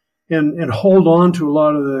and hold on to a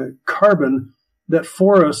lot of the carbon that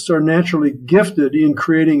forests are naturally gifted in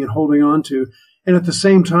creating and holding on to, and at the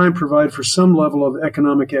same time provide for some level of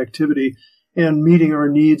economic activity and meeting our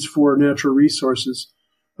needs for natural resources.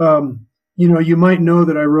 You might know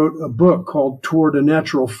that I wrote a book called Toward a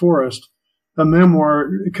Natural Forest, a memoir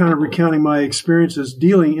kind of recounting my experiences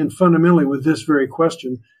dealing in fundamentally with this very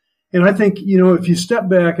question. And I think, if you step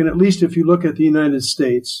back and at least if you look at the United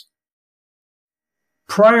States,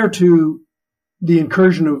 prior to the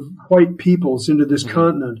incursion of white peoples into this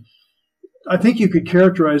continent, I think you could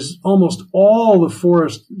characterize almost all the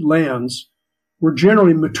forest lands were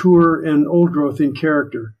generally mature and old growth in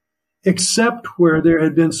character, except where there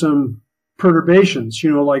had been some perturbations,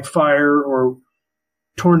 like fire or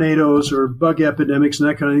tornadoes or bug epidemics and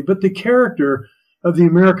that kind of thing. But the character of the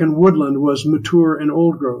American woodland was mature and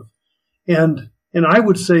old growth. And I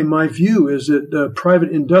would say my view is that the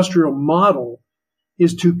private industrial model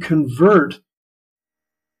is to convert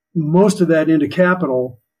most of that into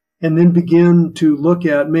capital and then begin to look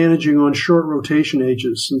at managing on short rotation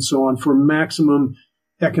ages and so on for maximum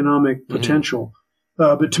economic potential.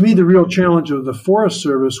 But to me, the real challenge of the Forest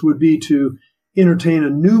Service would be to entertain a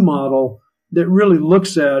new model that really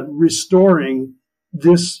looks at restoring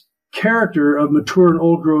this character of mature and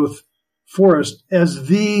old growth forest as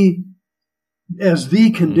the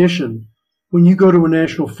condition. When you go to a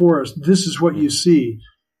national forest, this is what you see,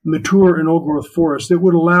 mature and old growth forest that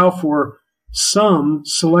would allow for some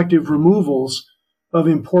selective removals of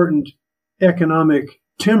important economic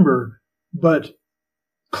timber, but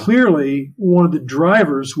clearly one of the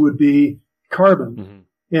drivers would be carbon.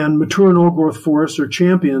 And mature and old growth forests are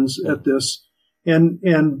champions at this. And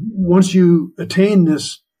once you attain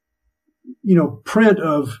this, print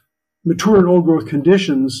of mature and old growth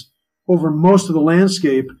conditions over most of the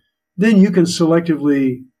landscape, then you can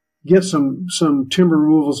selectively get some timber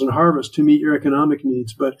removals and harvest to meet your economic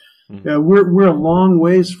needs. But we're a long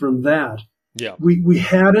ways from that. Yeah. We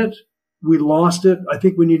had it, we lost it. I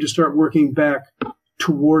think we need to start working back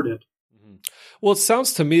toward it. Well, it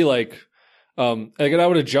sounds to me like, again, I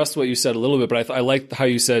would adjust what you said a little bit, but I liked how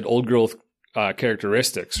you said old growth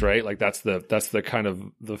characteristics, right? Like that's the kind of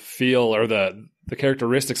the feel or the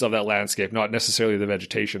characteristics of that landscape, not necessarily the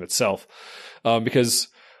vegetation itself. Because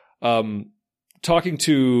talking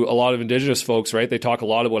to a lot of indigenous folks, right, they talk a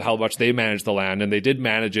lot about how much they manage the land, and they did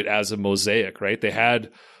manage it as a mosaic, right? They had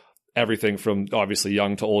everything from obviously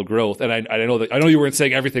young to old growth. And I know you weren't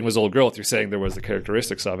saying everything was old growth. You're saying there was the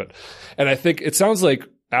characteristics of it. And I think it sounds like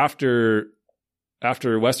after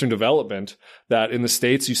Western development that in the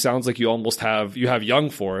States, you sounds like you have young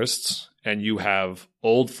forests and you have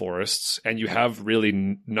old forests and you have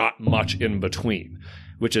really not much in between,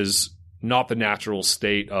 which is not the natural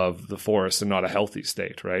state of the forest and not a healthy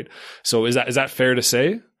state, right? So is that fair to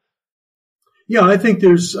say? Yeah, I think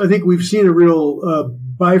we've seen a real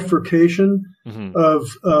bifurcation of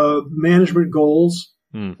management goals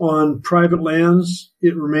on private lands.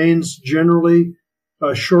 It remains generally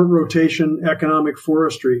short rotation economic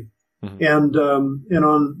forestry, and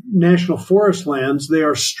on national forest lands, they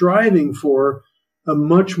are striving for a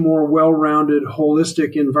much more well-rounded,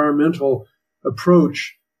 holistic environmental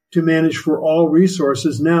approach to manage for all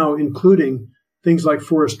resources now, including things like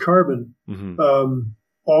forest carbon,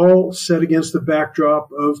 all set against the backdrop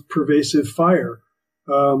of pervasive fire.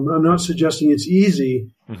 I'm not suggesting it's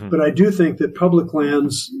easy, but I do think that public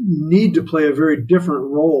lands need to play a very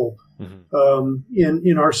different role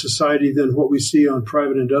in our society than what we see on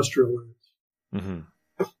private industrial lands.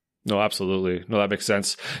 No, absolutely. No, that makes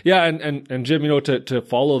sense. Yeah. And Jim, to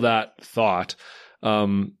follow that thought,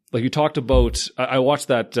 like you talked about, I watched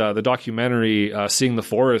that, the documentary, Seeing the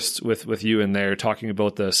Forest with you in there talking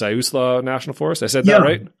about the Siuslaw National Forest. I said that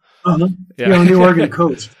right? Yeah, on the Oregon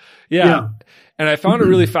coast. Yeah. And I found it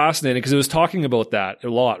really fascinating because it was talking about that a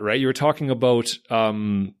lot, right? You were talking about,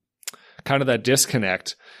 kind of that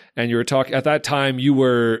disconnect, and you were talking at that time, you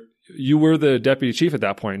were the deputy chief at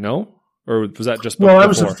that point, no? Or was that just before? Well, I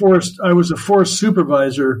was a forest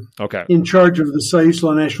supervisor in charge of the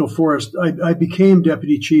Siuslaw National Forest. I became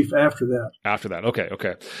deputy chief after that.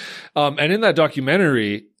 Okay. And in that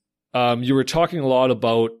documentary, you were talking a lot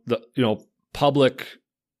about the, public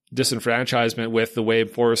disenfranchisement with the way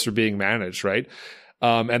forests are being managed, right?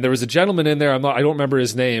 And there was a gentleman in there, I don't remember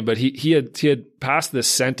his name, but he had passed this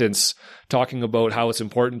sentence talking about how it's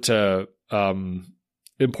important for the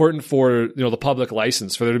public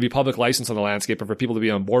license, for there to be public license on the landscape and for people to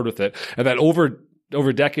be on board with it, and that over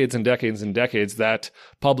decades and decades and decades, that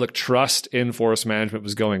public trust in forest management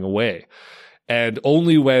was going away, and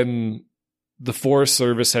only when the Forest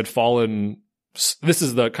Service had fallen. This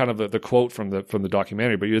is the kind of the quote from the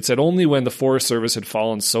documentary, but you had said only when the Forest Service had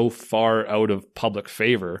fallen so far out of public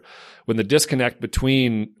favor, when the disconnect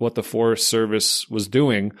between what the Forest Service was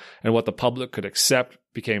doing and what the public could accept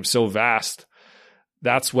became so vast,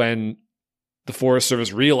 that's when the Forest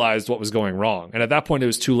Service realized what was going wrong. And at that point, it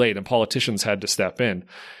was too late, and politicians had to step in.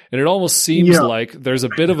 And it almost seems like there's a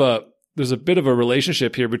bit of a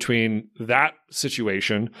relationship here between that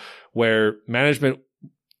situation where management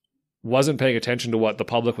wasn't paying attention to what the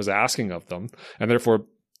public was asking of them, and therefore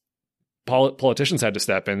politicians had to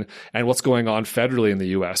step in, and what's going on federally in the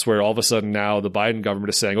U.S., where all of a sudden now the Biden government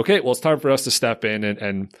is saying, okay, well, it's time for us to step in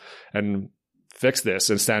and fix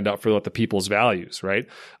this and stand up for what the people's values, right?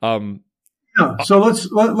 So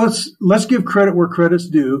let's give credit where credit's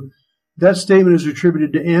due. That statement is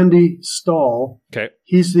attributed to Andy Stahl. Okay.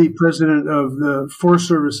 He's the president of the Forest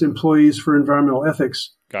Service Employees for Environmental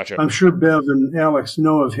Ethics. Gotcha. I'm sure Bev and Alex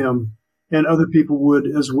know of him, and other people would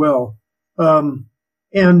as well. One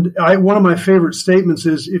of my favorite statements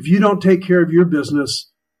is, if you don't take care of your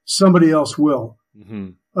business, somebody else will. Mm-hmm.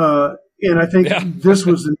 And I think this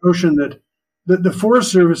was the notion that the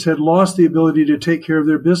Forest Service had lost the ability to take care of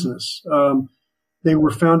their business. They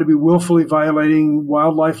were found to be willfully violating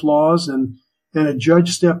wildlife laws, and a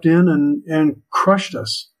judge stepped in and crushed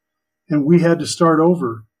us, and we had to start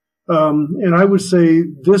over. And I would say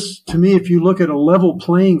this, to me, if you look at a level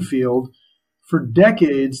playing field, for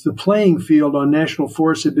decades, the playing field on national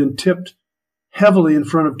forests had been tipped heavily in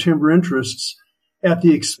front of timber interests at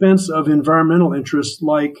the expense of environmental interests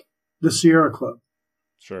like the Sierra Club.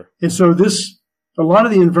 Sure. And so a lot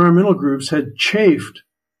of the environmental groups had chafed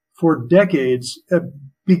for decades at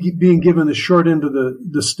being given the short end of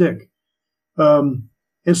the stick. And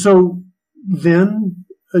so then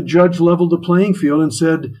a judge leveled the playing field and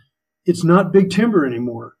said, it's not big timber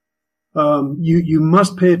anymore. You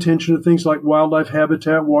must pay attention to things like wildlife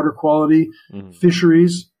habitat, water quality,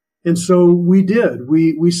 fisheries. And so we did.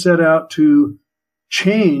 We set out to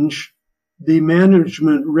change the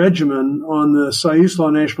management regimen on the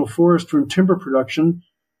Siuslaw National Forest from timber production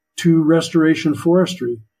to restoration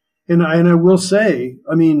forestry. And I will say,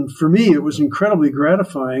 I mean, for me, it was incredibly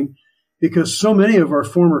gratifying because so many of our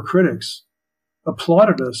former critics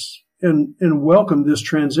applauded us and welcomed this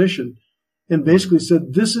transition and basically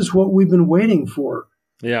said, this is what we've been waiting for.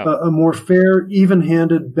 Yeah. A more fair,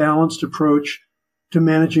 even-handed, balanced approach to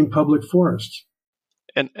managing public forests.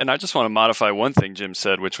 And I just want to modify one thing Jim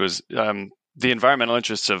said, which was the environmental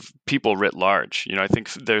interests of people writ large. I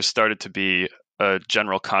think there's started to be a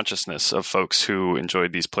general consciousness of folks who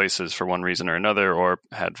enjoyed these places for one reason or another, or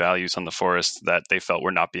had values on the forest that they felt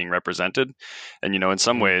were not being represented. And, in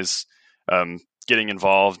some ways, getting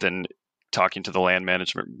involved and talking to the land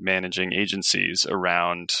managing agencies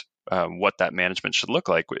around what that management should look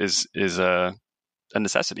like is a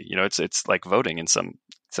necessity. It's like voting in some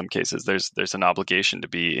cases. There's an obligation to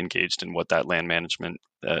be engaged in what that land management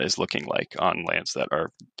is looking like on lands that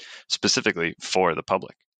are specifically for the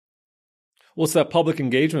public. Well, it's that public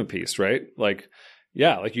engagement piece, right?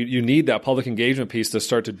 You need that public engagement piece to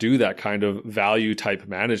start to do that kind of value type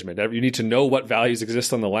management. You need to know what values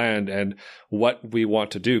exist on the land and what we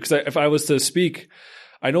want to do. Because if I was to speak,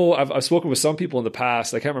 I know I've spoken with some people in the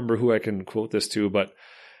past. I can't remember who I can quote this to, but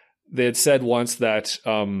they had said once that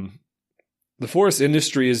the forest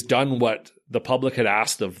industry has done what the public had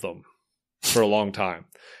asked of them for a long time,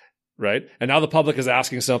 right? And now the public is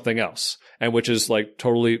asking something else, and which is like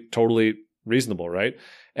totally reasonable, right?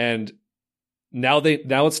 And now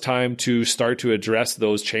it's time to start to address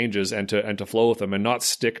those changes and to flow with them and not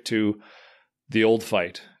stick to the old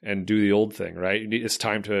fight and do the old thing, right? It's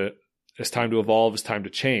time to evolve. It's time to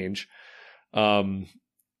change.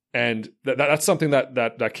 And that's something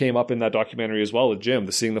that came up in that documentary as well with Jim,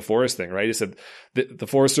 the Seeing the Forest thing, right? He said the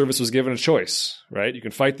Forest Service was given a choice, right? You can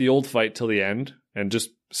fight the old fight till the end and just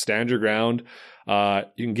stand your ground.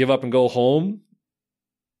 You can give up and go home,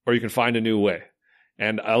 or you can find a new way.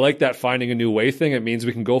 And I like that finding a new way thing. It means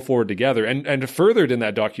we can go forward together. And furthered in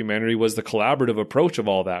that documentary was the collaborative approach of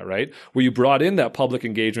all that, right? Where you brought in that public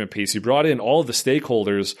engagement piece. You brought in all of the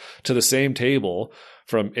stakeholders to the same table,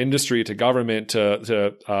 from industry to government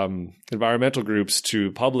to environmental groups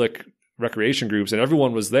to public recreation groups, and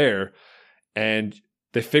everyone was there. And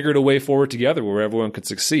they figured a way forward together where everyone could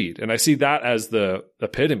succeed. And I see that as the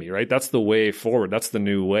epitome, right? That's the way forward. That's the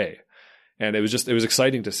new way. And it was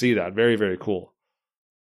exciting to see that. Very, very cool.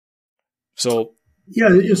 So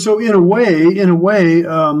in a way,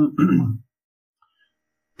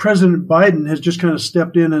 President Biden has just kind of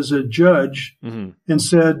stepped in as a judge and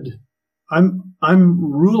said, "I'm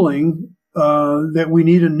ruling that we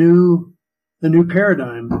need a new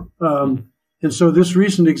paradigm." And so this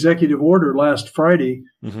recent executive order last Friday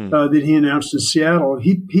that he announced in Seattle,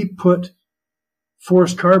 he put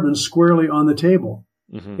forest carbon squarely on the table,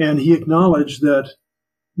 and he acknowledged that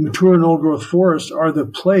mature and old growth forests are the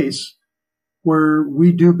place where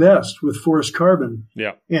we do best with forest carbon.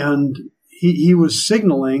 Yeah. And he was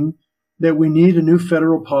signaling that we need a new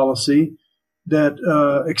federal policy that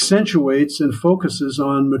accentuates and focuses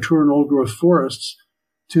on mature and old growth forests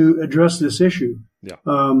to address this issue. Yeah.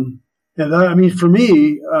 For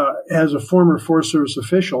me, as a former Forest Service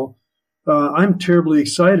official, I'm terribly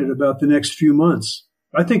excited about the next few months.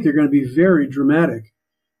 I think they're going to be very dramatic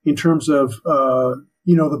in terms of,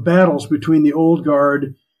 the battles between the old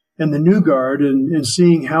guard and the new guard, and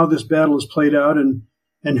seeing how this battle is played out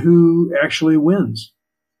and who actually wins.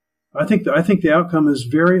 I think the outcome is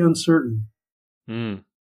very uncertain.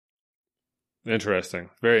 Interesting.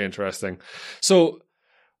 Very interesting. So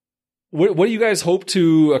what do you guys hope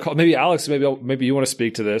to, maybe Alex, maybe you want to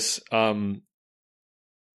speak to this.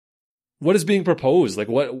 What is being proposed? Like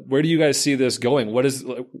where do you guys see this going? Let's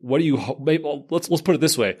put it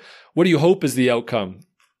this way. What do you hope is the outcome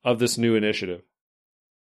of this new initiative?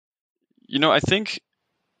 I think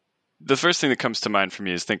the first thing that comes to mind for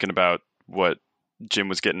me is thinking about what Jim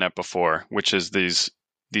was getting at before, which is these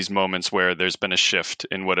moments where there's been a shift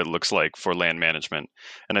in what it looks like for land management.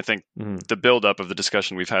 And I think the buildup of the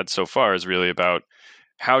discussion we've had so far is really about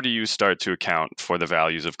how do you start to account for the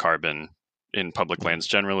values of carbon in public lands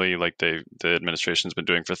generally, like the administration's been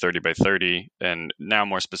doing for 30 by 30. And now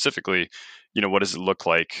more specifically, what does it look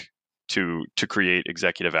like to create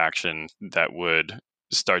executive action that would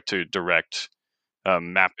start to direct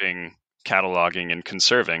mapping, cataloging, and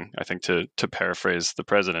conserving, I think to paraphrase the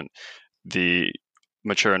president, the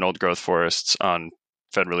mature and old growth forests on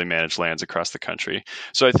federally managed lands across the country.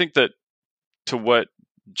 So I think that to what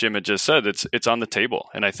Jim had just said, it's on the table.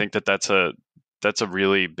 And I think that that's a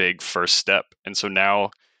really big first step. And so now,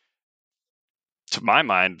 to my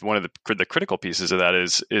mind, one of the critical pieces of that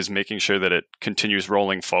is making sure that it continues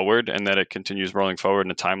rolling forward, and that it continues rolling forward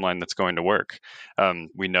in a timeline that's going to work.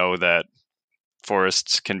 We know that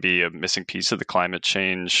forests can be a missing piece of the climate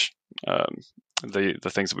change, the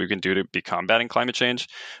things that we can do to be combating climate change,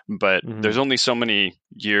 but there's only so many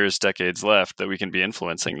years, decades left that we can be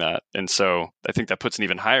influencing that. And so I think that puts an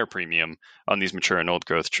even higher premium on these mature and old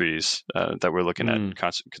growth trees that we're looking at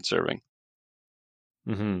conserving.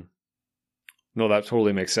 No, that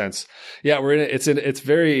totally makes sense. Yeah, we're in it. It's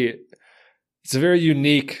a very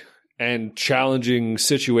unique and challenging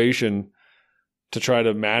situation to try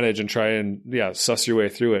to manage and suss your way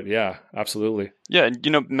through it. Yeah, absolutely. Yeah.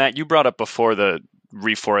 And, Matt, you brought up before the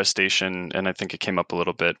reforestation, and I think it came up a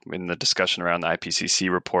little bit in the discussion around the IPCC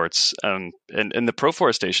reports. And the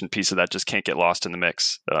proforestation piece of that just can't get lost in the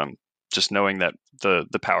mix. Just knowing that the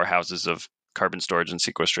powerhouses of carbon storage and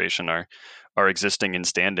sequestration are existing and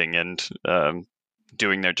standing and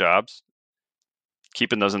doing their jobs,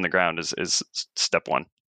 keeping those in the ground is step one.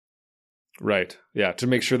 Right. Yeah. To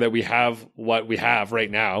make sure that we have what we have right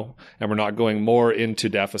now and we're not going more into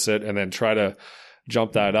deficit and then try to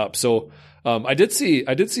jump that up. So I did see,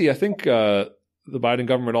 I think the Biden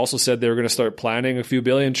government also said they were going to start planting a few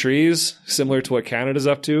billion trees, similar to what Canada's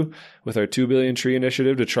up to with our 2 billion tree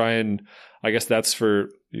initiative, to try and, I guess that's for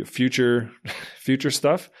future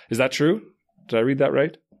stuff. Is that true? Did I read that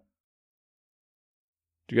right?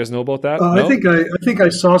 Do you guys know about that? No? I think I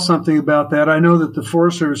saw something about that. I know that the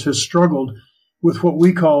Forest Service has struggled with what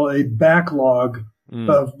we call a backlog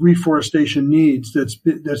of reforestation needs that's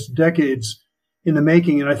decades in the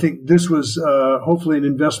making, and I think this was hopefully an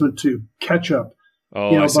investment to catch up.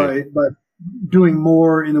 By doing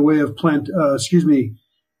more in the way of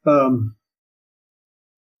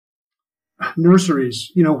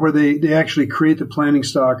nurseries. Where they actually create the planting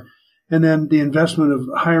stock. And then the investment of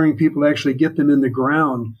hiring people to actually get them in the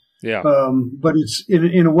ground. Yeah. But it's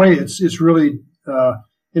in a way, it's really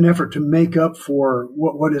an effort to make up for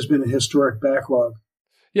what has been a historic backlog.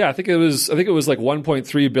 Yeah, I think it was like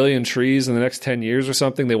 1.3 billion trees in the next 10 years or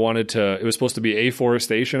something. It was supposed to be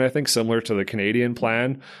afforestation, I think, similar to the Canadian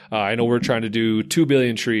plan. I know we're trying to do 2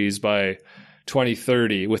 billion trees by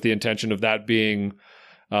 2030 with the intention of that being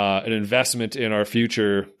an investment in our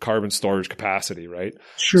future carbon storage capacity, right?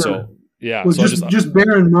 Sure. So, yeah. Well, so just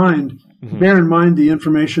bear in mind the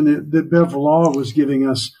information that Bev Law was giving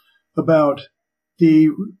us about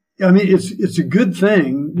it's a good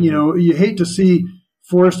thing. You hate to see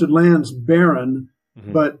forested lands barren,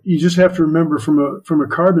 but you just have to remember from a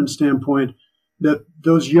carbon standpoint that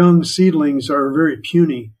those young seedlings are very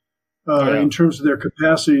puny in terms of their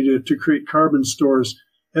capacity to create carbon stores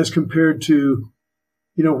as compared to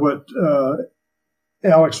what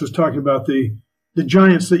Alex was talking about, the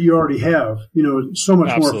giants that you already have. So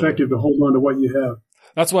much more effective to hold on to what you have.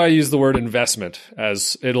 That's why I use the word investment,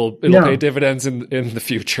 as it'll pay dividends in the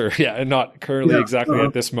future. Yeah, and not currently exactly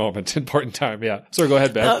at this moment in point in time. Yeah. So go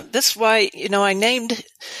ahead, Ben. That's why, I named,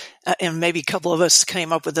 and maybe a couple of us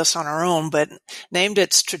came up with this on our own, but named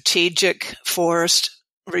it strategic forest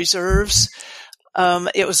reserves.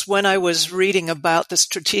 It was when I was reading about the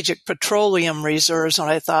strategic petroleum reserves and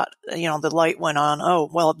I thought, the light went on. Oh,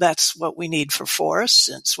 well, that's what we need for forests.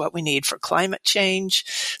 It's what we need for climate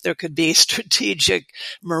change. There could be strategic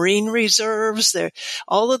marine reserves.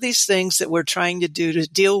 All of these things that we're trying to do to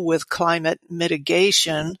deal with climate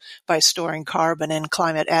mitigation by storing carbon and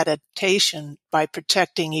climate adaptation by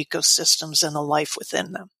protecting ecosystems and the life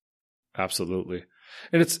within them. Absolutely.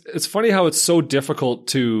 And it's funny how it's so difficult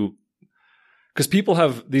to, because people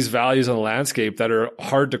have these values on the landscape that are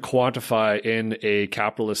hard to quantify in a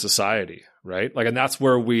capitalist society, right? And that's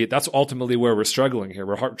ultimately where we're struggling here.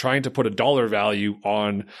 We're trying to put a dollar value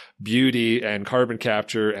on beauty and carbon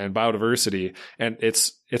capture and biodiversity, and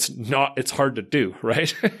it's hard to do,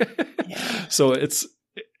 right? Yeah. So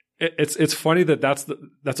it's funny that's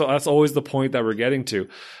always the point that we're getting to.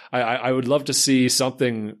 I would love to see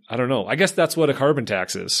something, I don't know. I guess that's what a carbon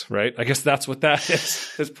tax is, right? I guess that's what that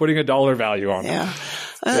is putting a dollar value on it.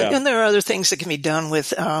 And there are other things that can be done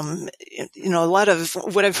with, a lot of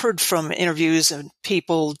what I've heard from interviews and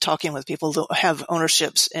people talking with people who have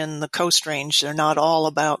ownerships in the Coast Range. They're not all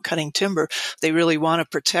about cutting timber. They really want to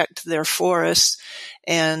protect their forests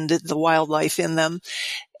and the wildlife in them.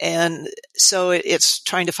 And so it's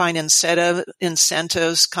trying to find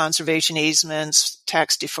incentives, conservation easements,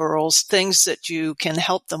 tax deferrals, things that you can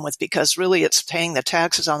help them with, because really it's paying the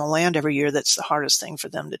taxes on the land every year that's the hardest thing for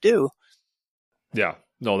them to do. Yeah,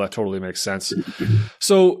 no, that totally makes sense.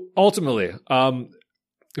 So ultimately,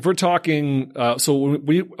 if we're talking,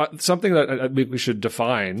 something that I think we should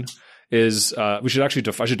define is I should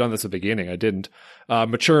have done this at the beginning. I didn't.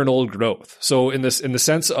 Mature and old growth. So in the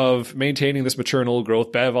sense of maintaining this mature and old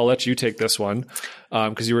growth, Bev, I'll let you take this one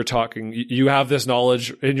because you were talking. You have this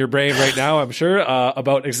knowledge in your brain right now, I'm sure,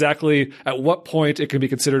 about exactly at what point it can be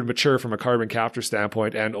considered mature from a carbon capture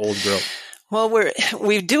standpoint and old growth. Well,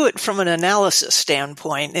 we do it from an analysis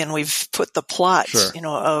standpoint, and we've put the plots,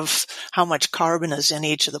 of how much carbon is in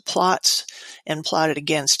each of the plots and plotted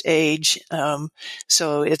against age.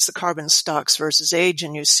 So it's the carbon stocks versus age,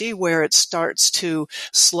 and you see where it starts to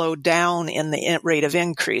slow down in the rate of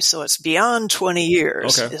increase. So it's beyond 20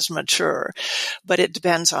 years is mature, but it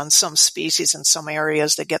depends on some species in some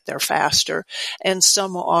areas that get there faster. And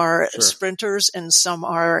some are sprinters and some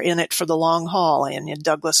are in it for the long haul. And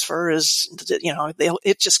Douglas fir is,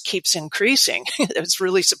 it just keeps increasing. It's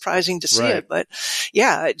really surprising to see it, but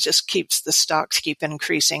it just keeps the stocks keep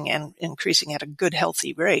increasing and increasing at a good,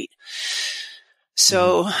 healthy rate.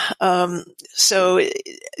 So,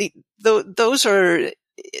 those are,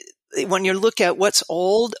 when you look at what's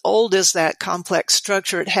old is that complex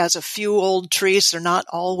structure. It has a few old trees. They're not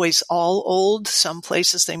always all old. Some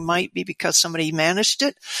places they might be because somebody managed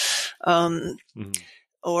it.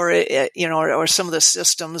 Or some of the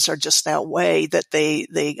systems are just that way that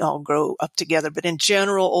they all grow up together. But in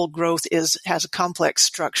general, old growth has a complex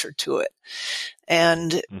structure to it.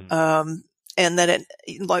 And then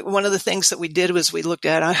one of the things that we did was we looked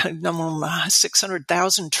at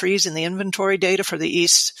 600,000 trees in the inventory data for the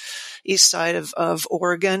east side of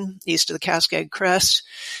Oregon, east of the Cascade Crest.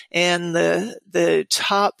 And the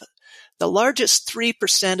largest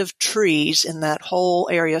 3% of trees in that whole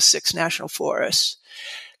area, 6 national forests,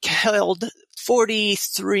 held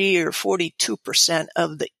 43 or 42%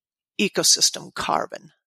 of the ecosystem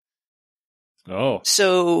carbon. Oh.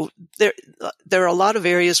 So there are a lot of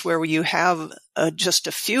areas where you have just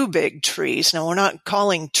a few big trees. Now, we're not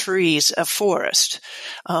calling trees a forest,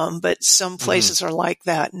 but some places are like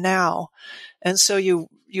that now. And so you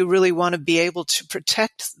really want to be able to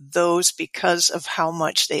protect those because of how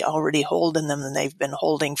much they already hold in them and they've been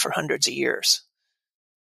holding for hundreds of years.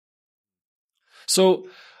 So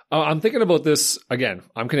I'm thinking about this, again,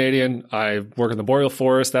 I'm Canadian, I work in the boreal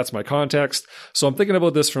forest, that's my context. So I'm thinking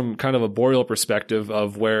about this from kind of a boreal perspective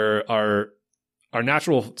of where our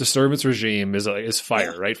natural disturbance regime is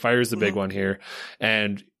fire, right? Fire is the big one here.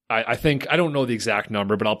 And I think, I don't know the exact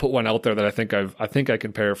number, but I'll put one out there that I think I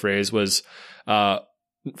can paraphrase was,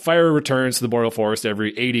 fire returns to the boreal forest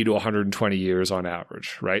every 80 to 120 years on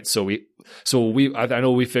average, right? So I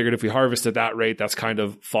know we figured if we harvest at that rate, that's kind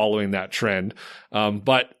of following that trend.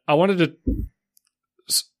 But I wanted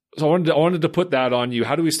to put that on you.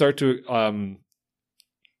 How do we start to,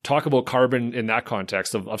 talk about carbon in that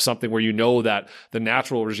context of something where that the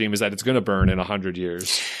natural regime is that it's going to burn in 100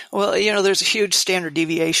 years? Well, there's a huge standard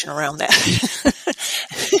deviation around that.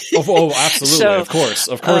 Absolutely. So,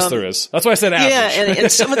 Of course there is. That's why I said average. Yeah,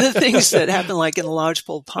 and some of the things that happen, like in the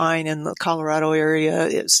lodgepole pine in the Colorado area,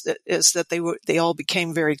 is that they all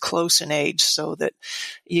became very close in age, so that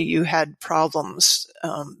you had problems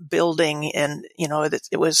building, and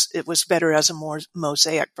it was better as a more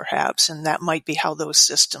mosaic perhaps, and that might be how those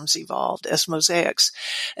systems evolved as mosaics.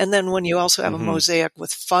 And then when you also have a mosaic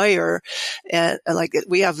with fire, and like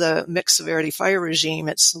we have the mixed severity fire regime,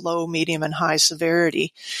 it's low, medium, and high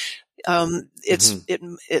severity.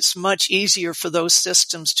 It's much easier for those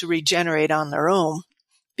systems to regenerate on their own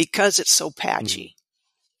because it's so patchy.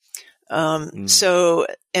 So,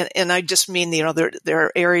 and I just mean, there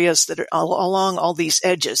are areas that are along all these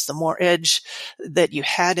edges. The more edge that you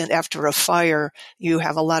had after a fire, you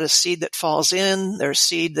have a lot of seed that falls in. There's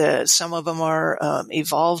seed that some of them are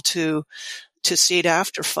evolved to seed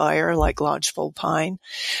after fire, like lodgepole pine.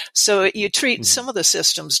 So you treat some of the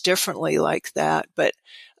systems differently like that, but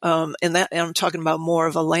and I'm talking about more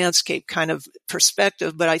of a landscape kind of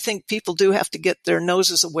perspective, but I think people do have to get their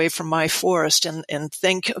noses away from my forest and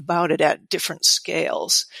think about it at different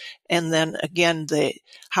scales. And then again,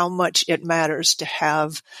 how much it matters to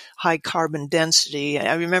have high carbon density.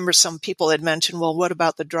 I remember some people had mentioned, well, what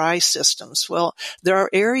about the dry systems? Well, there are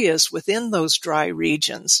areas within those dry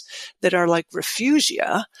regions that are like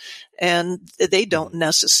refugia, and they don't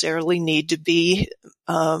necessarily need to be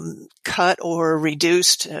cut or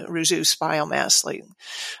reduced biomass.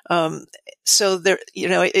 So there,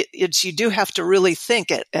 you do have to really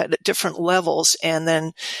think at different levels. And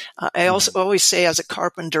then I also always say, as a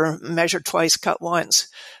carpenter, measure twice, cut once.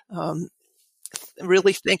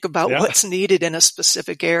 Really think about what's needed in a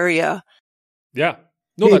specific area. Yeah.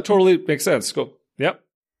 No, that totally makes sense. Go. Yep.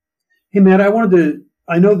 Hey, Matt, I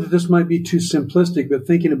know that this might be too simplistic, but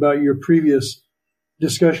thinking about your previous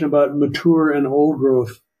discussion about mature and old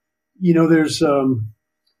growth, there's,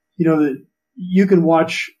 that you can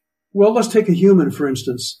watch. Well, let's take a human, for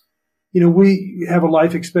instance. We have a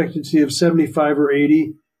life expectancy of 75 or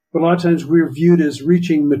 80, but a lot of times we're viewed as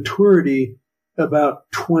reaching maturity about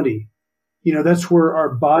 20. That's where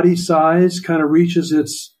our body size kind of reaches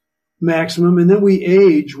its maximum, and then we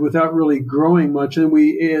age without really growing much, and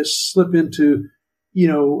we slip into,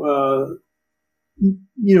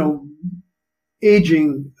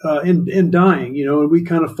 aging and dying, and we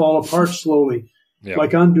kind of fall apart slowly,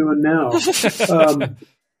 like I'm doing now.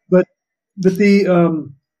 But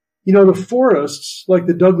the forests, like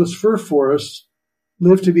the Douglas fir forests,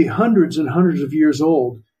 live to be hundreds and hundreds of years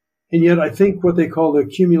old. And yet I think what they call the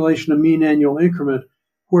accumulation of mean annual increment,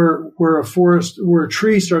 where a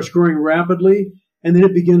tree starts growing rapidly and then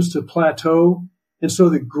it begins to plateau. And so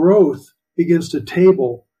the growth begins to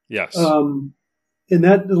table. Yes. And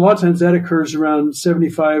that a lot of times that occurs around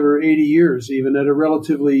 75 or 80 years, even at a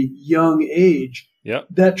relatively young age. Yep.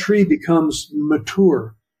 That tree becomes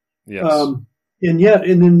mature. Yes. And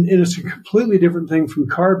it's a completely different thing from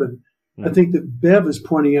carbon. I think that Bev is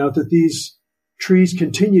pointing out that these trees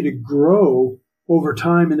continue to grow over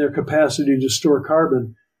time in their capacity to store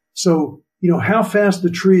carbon. So, how fast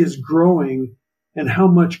the tree is growing and how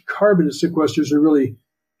much carbon it sequesters are really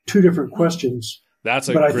two different questions. That's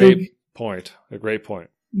a great point. A great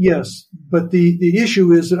point. Yes. But the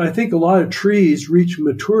issue is that I think a lot of trees reach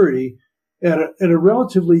maturity at a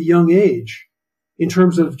relatively young age in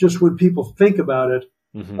terms of just when people think about it.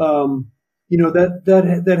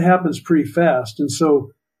 That happens pretty fast. And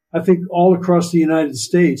so I think all across the United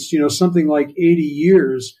States, something like 80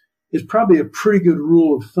 years is probably a pretty good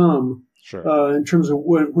rule of thumb. Sure. In terms of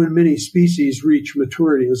when many species reach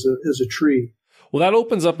maturity as a tree. Well, that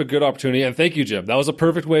opens up a good opportunity. And thank you, Jim. That was a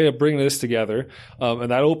perfect way of bringing this together.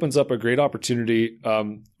 And that opens up a great opportunity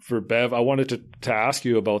for Bev. I wanted to ask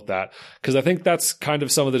you about that, because I think that's kind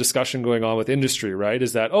of some of the discussion going on with industry, right?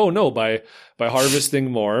 Is that, by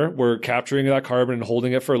harvesting more, we're capturing that carbon and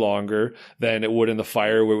holding it for longer than it would in the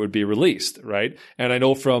fire where it would be released, right? And I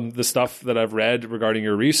know from the stuff that I've read regarding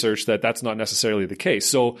your research that that's not necessarily the case.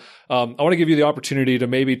 So I want to give you the opportunity to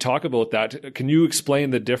maybe talk about that. Can you explain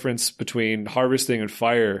the difference between harvesting and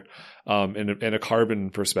fire in a carbon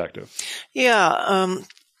perspective? Yeah.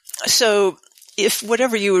 So if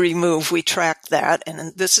whatever you remove, we track that,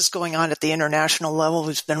 and this is going on at the international level.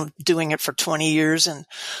 We've been doing it for 20 years, and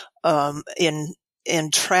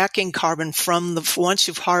in tracking carbon from once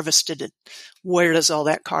you've harvested it, where does all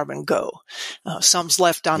that carbon go? Some's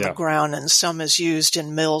left on the ground, and some is used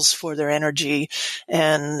in mills for their energy,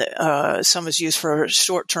 and some is used for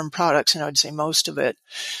short-term products, and I'd say most of it.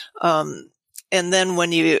 And then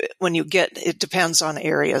when you get, it depends on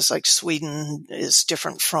areas. Like Sweden is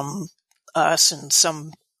different from us, and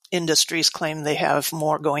some industries claim they have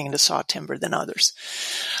more going into saw timber than others.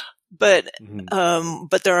 But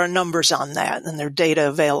there are numbers on that, and there are data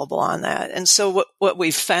available on that. And so what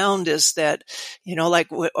we've found is that, like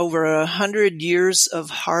over 100 years of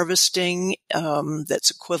harvesting,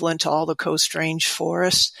 that's equivalent to all the Coast Range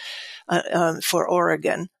forests, for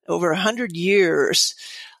Oregon, over 100 years,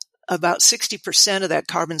 about 60% of that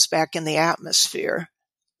carbon's back in the atmosphere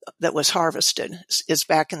that was harvested is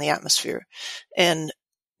back in the atmosphere. And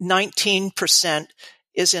 19%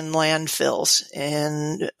 is in landfills,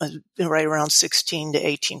 and right around 16 to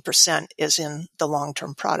 18% is in the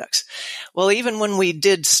long-term products. Well, even when we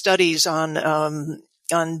did studies on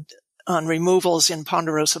removals in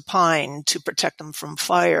ponderosa pine to protect them from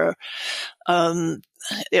fire,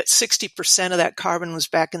 60% of that carbon was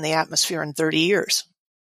back in the atmosphere in 30 years.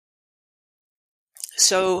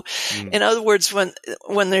 So, in other words, when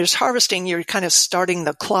there's harvesting, you're kind of starting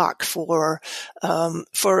the clock for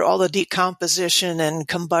all the decomposition and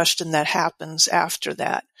combustion that happens after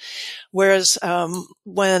that. Whereas,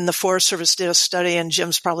 when the Forest Service did a study, and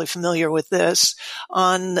Jim's probably familiar with this,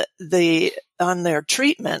 on their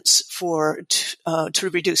treatments to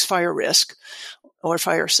reduce fire risk or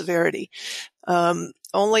fire severity,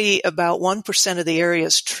 only about 1% of the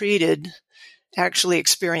areas treated actually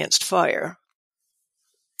experienced fire.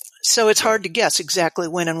 So it's hard to guess exactly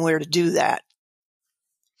when and where to do that.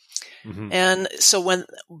 And so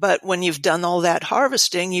when you've done all that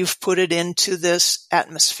harvesting, you've put it into this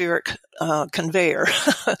atmospheric conveyor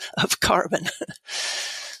of carbon.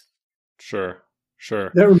 Sure.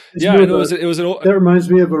 That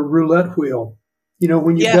reminds me of a roulette wheel.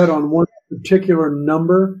 When you bet on one particular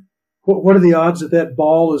number, what are the odds that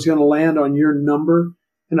ball is going to land on your number?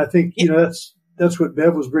 And I think that's what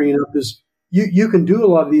Bev was bringing up is. You can do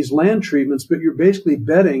a lot of these land treatments, but you're basically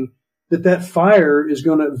betting that fire is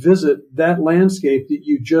going to visit that landscape that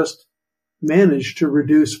you just managed to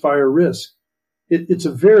reduce fire risk. It's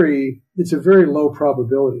a very low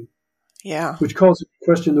probability. Yeah. Which calls into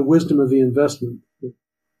question the wisdom of the investment.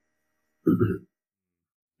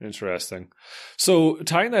 Interesting. So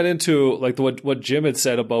tying that into like what Jim had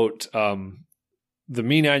said about the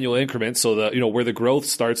mean annual increment, so where the growth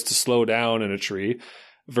starts to slow down in a tree,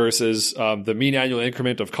 versus the mean annual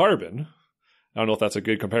increment of carbon. I don't know if that's a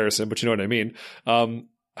good comparison, but you know what I mean.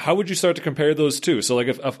 How would you start to compare those two? So like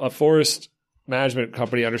if a forest management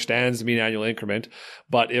company understands the mean annual increment,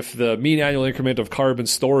 but if the mean annual increment of carbon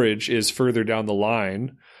storage is further down the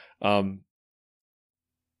line,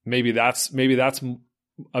 maybe that's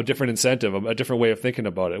a different incentive, a different way of thinking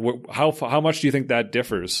about it. How much do you think that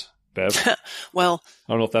differs, Bev? Well,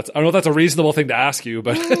 I don't know if that's a reasonable thing to ask you,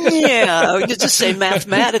 but yeah, you just say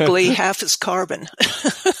mathematically half is carbon.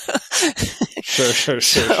 Sure.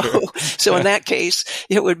 So in that case,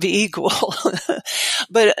 it would be equal.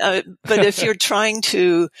 But if you're trying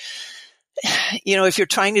to,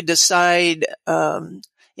 decide, I'm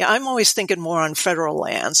always thinking more on federal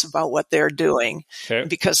lands about what they're doing,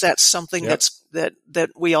 because that's something that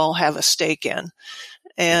we all have a stake in.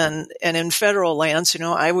 And in federal lands,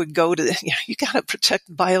 I would go to, you got to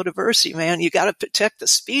protect biodiversity, man. You got to protect the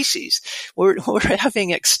species. We're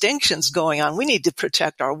having extinctions going on. We need to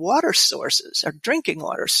protect our water sources, our drinking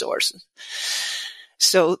water sources.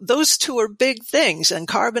 So those two are big things, and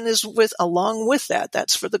carbon is along with that.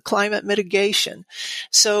 That's for the climate mitigation.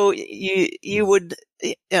 So you would,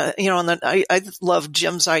 I love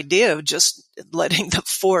Jim's idea of just letting the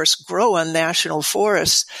forest grow on national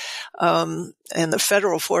forests, and the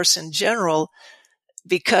federal forests in general,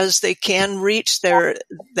 because they can reach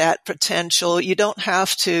that potential. You don't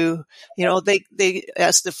have to, they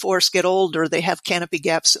as the forests get older, they have canopy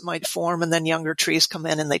gaps that might form, and then younger trees come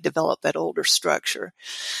in and they develop that older structure.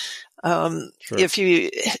 Sure.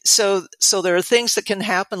 So there are things that can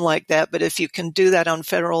happen like that, but if you can do that on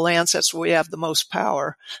federal lands, that's where we have the most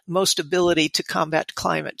power, most ability to combat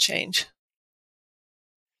climate change.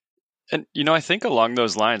 And, I think along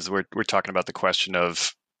those lines, we're talking about the question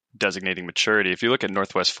of designating maturity. If you look at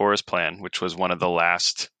Northwest Forest Plan, which was one of the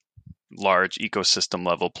last large ecosystem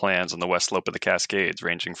level plans on the west slope of the Cascades,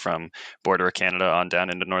 ranging from border of Canada on down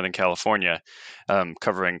into Northern California,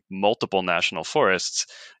 covering multiple national forests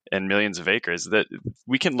and millions of acres, that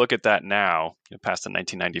we can look at that now, past in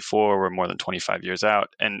 1994, we're more than 25 years out,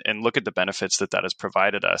 and look at the benefits that has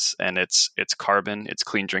provided us. And it's carbon, it's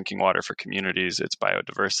clean drinking water for communities, it's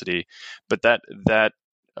biodiversity. But that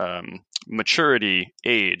maturity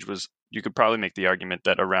age was, you could probably make the argument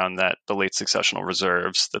that around the late successional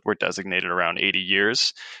reserves that were designated around 80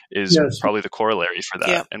 years is probably the corollary for that.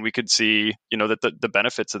 Yeah. And we could see, that the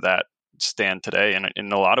benefits of that stand today. And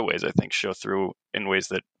in a lot of ways, I think show through in ways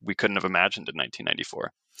that we couldn't have imagined in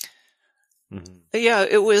 1994. Mm-hmm. Yeah,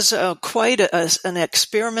 it was quite an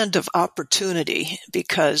experiment of opportunity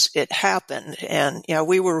because it happened. And,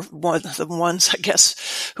 we were one of the ones, I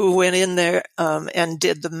guess, who went in there and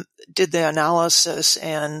did the analysis.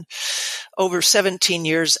 And over 17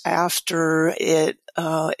 years after it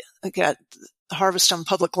got harvest on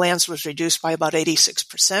public lands was reduced by about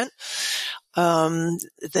 86%.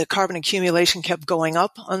 The carbon accumulation kept going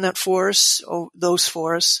up on those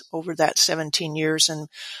forests over that 17 years and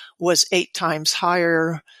was 8 times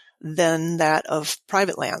higher than that of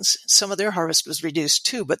private lands. Some of their harvest was reduced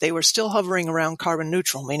too, but they were still hovering around carbon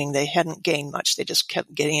neutral, meaning they hadn't gained much. They just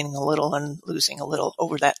kept gaining a little and losing a little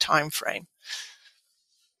over that time frame.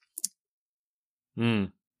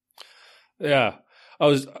 Yeah. I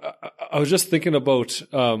was just thinking about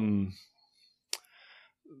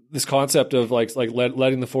this concept of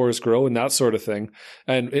letting the forest grow and that sort of thing.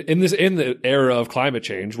 And in the era of climate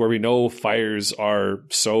change, where we know fires are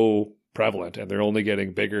so prevalent and they're only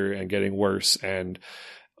getting bigger and getting worse and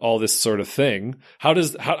all this sort of thing, how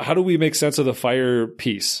do we make sense of the fire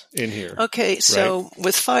piece in here? Okay, so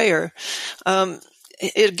with fire,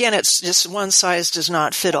 again, it's just one size does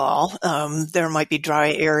not fit all. There might be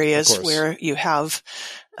dry areas where you have,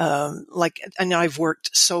 and I've worked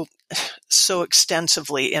so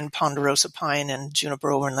extensively in ponderosa pine and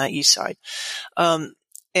juniper over on the east side.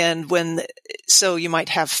 So you might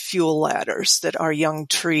have fuel ladders that are young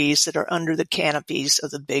trees that are under the canopies of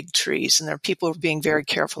the big trees. And there are people who are being very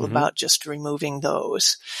careful about just removing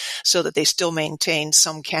those so that they still maintain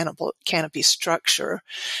some canopy structure.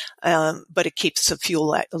 But it keeps the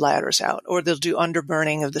fuel ladders out. Or they'll do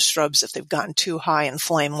underburning of the shrubs if they've gotten too high and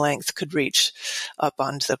flame length could reach up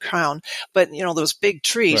onto the crown. But, those big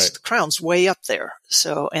trees, the crown's way up there.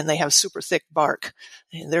 And they have super thick bark.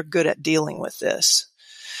 And they're good at dealing with this.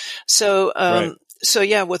 So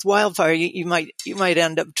with wildfire, you might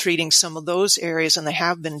end up treating some of those areas, and they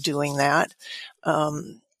have been doing that,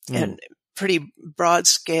 and pretty broad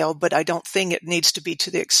scale, but I don't think it needs to be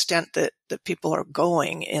to the extent that people are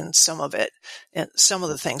going in some of it and some of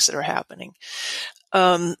the things that are happening.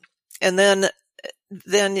 And then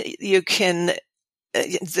you can,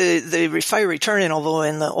 the fire returning, although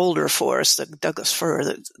in the older forest, the Douglas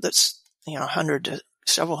fir, that's, 100 to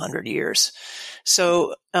several hundred years.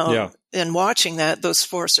 So, and watching that, those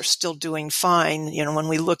forests are still doing fine. When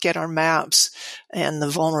we look at our maps and the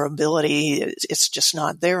vulnerability, it's just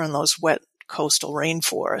not there in those wet coastal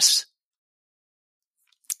rainforests.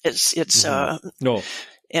 It's no,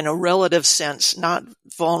 in a relative sense, not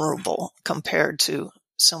vulnerable compared to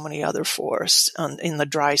so many other forests in the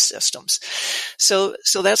dry systems. So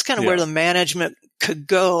that's kind of where the management could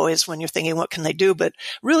go, is when you're thinking, what can they do? But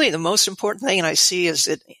really the most important thing I see is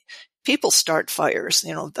that people start fires.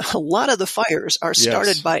 A lot of the fires are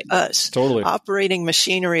started by us. Totally. Operating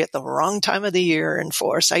machinery at the wrong time of the year in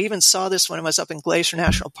forests. I even saw this when I was up in Glacier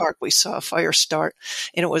National Park. We saw a fire start,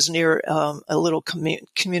 and it was near a little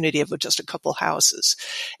community of just a couple houses.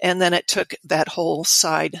 And then it took that whole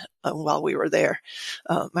side while we were there,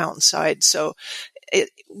 mountainside. So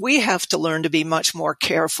we have to learn to be much more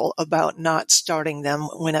careful about not starting them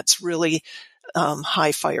when it's really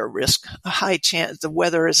high fire risk, a high chance. The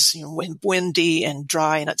weather is windy and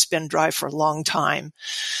dry, and it's been dry for a long time.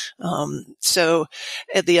 So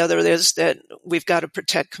the other is that we've got to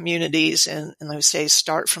protect communities, and I would say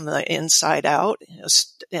start from the inside out.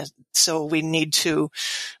 So we need to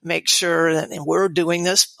make sure that, and we're doing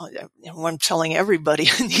this, I'm telling everybody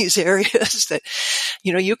in these areas that,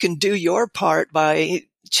 you can do your part by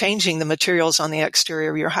changing the materials on the exterior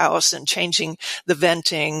of your house and changing the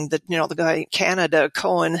venting. The guy in Canada,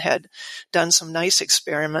 Cohen, had done some nice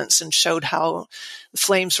experiments and showed how the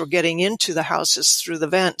flames were getting into the houses through the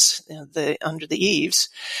vents, under the eaves.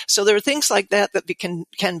 So there are things like that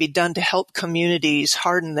can be done to help communities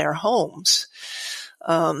harden their homes.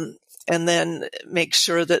 And then make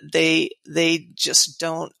sure that they just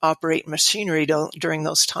don't operate machinery during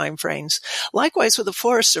those time frames. Likewise with the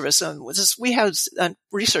Forest Service, we have a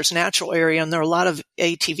research natural area, and there are a lot of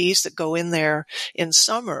ATVs that go in there in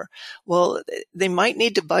summer. Well, they might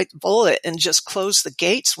need to bite the bullet and just close the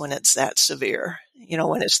gates when it's that severe,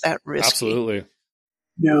 when it's that risky. Absolutely.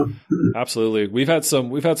 Yeah, absolutely. We've had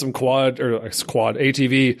some quad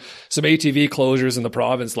ATV, some ATV closures in the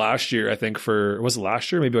province last year. I think was it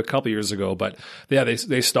last year? Maybe a couple years ago. But yeah,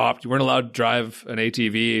 they stopped. You weren't allowed to drive an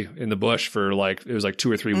ATV in the bush for it was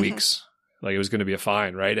 2 or 3 weeks. It was going to be a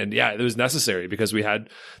fine, right? And yeah, it was necessary because we had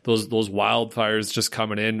those wildfires just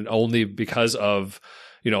coming in only because of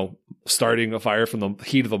starting a fire from the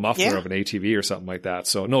heat of a muffler of an ATV or something like that.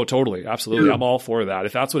 So no, totally. Absolutely. Yeah. I'm all for that.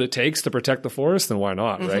 If that's what it takes to protect the forest, then why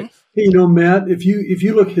not? Right. Hey, Matt, if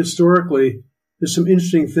you look historically, there's some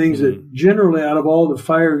interesting things that generally out of all the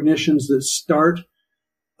fire ignitions that start,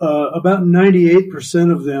 about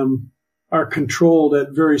 98% of them are controlled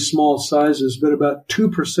at very small sizes, but about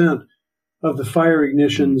 2% of the fire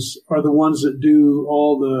ignitions are the ones that do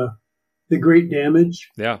all the great damage.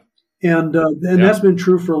 Yeah. And that's been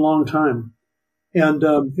true for a long time. And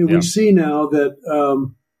we see now that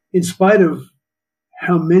in spite of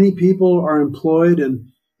how many people are employed and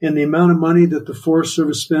the amount of money that the Forest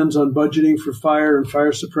Service spends on budgeting for fire and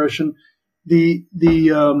fire suppression, the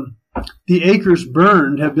acres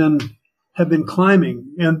burned have been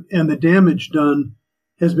climbing, and the damage done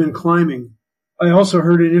has been climbing. I also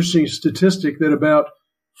heard an interesting statistic that about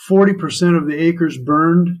 40% of the acres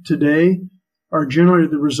burned today are generally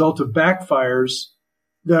the result of backfires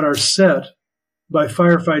that are set by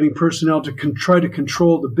firefighting personnel to try to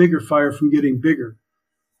control the bigger fire from getting bigger.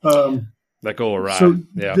 That go awry. So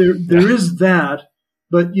there is that,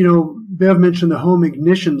 but Bev mentioned the home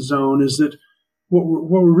ignition zone. Is that what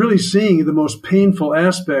we're really seeing? The most painful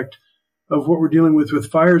aspect of what we're dealing with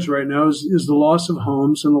fires right now is the loss of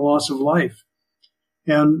homes and the loss of life.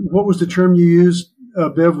 And what was the term you used,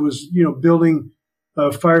 Bev? Was building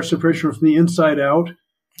fire suppression from the inside out.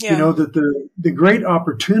 Yeah. That the great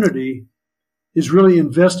opportunity is really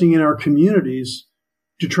investing in our communities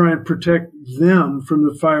to try and protect them from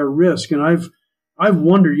the fire risk. And I've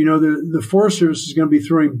wondered, the Forest Service is going to be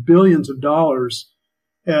throwing billions of dollars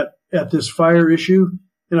at this fire issue.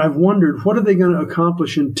 And I've wondered, what are they going to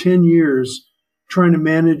accomplish in 10 years trying to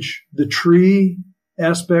manage the tree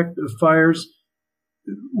aspect of fires?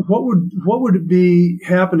 What would be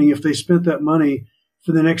happening if they spent that money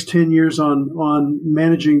for the next 10 years on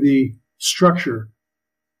managing the structure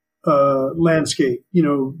landscape,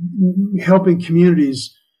 helping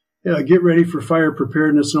communities get ready for fire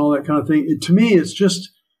preparedness and all that kind of thing? To me, it's just,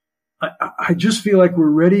 I just feel like we're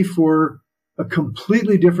ready for a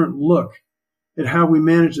completely different look at how we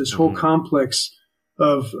manage this whole complex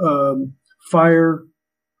of fire,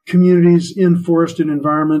 communities in forested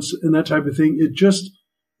environments, and that type of thing.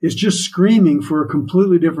 It's just screaming for a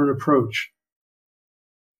completely different approach.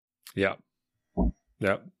 Yeah.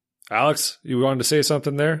 Yeah. Alex, you wanted to say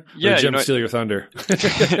something there? Yeah. Or did Jim steal your thunder?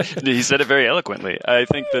 He said it very eloquently. I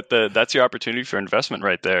think that that's your opportunity for investment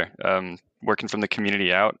right there. Working from the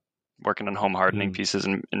community out, working on home hardening pieces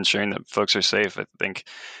and ensuring that folks are safe. I think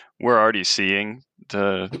we're already seeing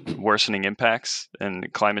the worsening impacts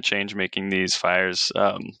and climate change making these fires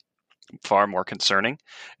far more concerning.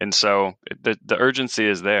 And so the urgency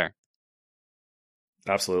is there.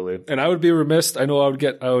 Absolutely. And I would be remiss. I know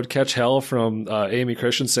I would catch hell from Amy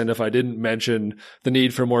Christensen if I didn't mention the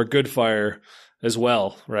need for more good fire as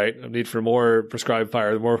well, right? A need for more prescribed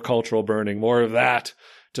fire, more cultural burning, more of that.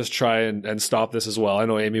 Just try and stop this as well. I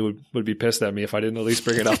know Amy would be pissed at me if I didn't at least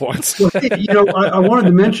bring it up once. Well, I wanted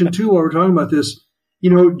to mention too, while we're talking about this,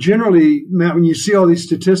 generally, Matt, when you see all these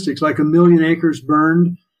statistics, like 1 million acres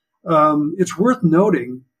burned, it's worth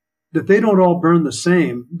noting that they don't all burn the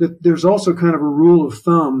same. That there's also kind of a rule of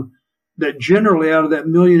thumb that generally out of that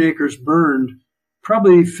 1 million acres burned,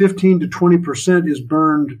 probably 15 to 20% is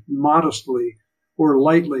burned modestly or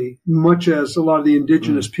lightly, much as a lot of the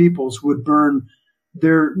indigenous peoples would burn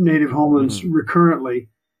their native homelands recurrently.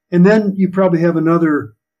 And then you probably have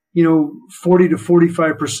another, 40 to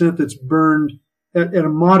 45% that's burned at a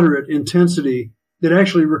moderate intensity that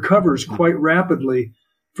actually recovers quite rapidly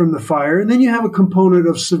from the fire. And then you have a component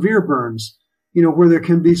of severe burns, where there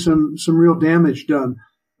can be some real damage done.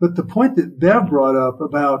 But the point that Bev brought up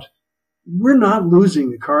about we're not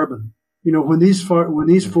losing the carbon. When these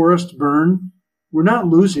forests burn, we're not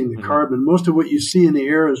losing the carbon. Most of what you see in the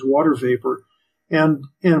air is water vapor. And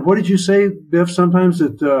what did you say, Bev? Sometimes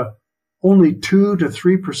that only 2 to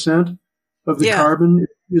 3% of the carbon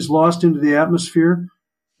is lost into the atmosphere.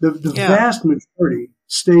 The vast majority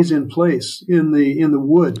stays in place in the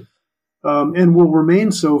wood, and will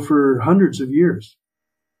remain so for hundreds of years.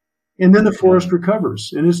 And then the forest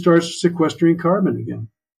recovers and it starts sequestering carbon again.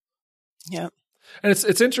 Yeah. And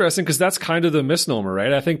it's interesting because that's kind of the misnomer,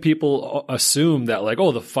 right? I think people assume that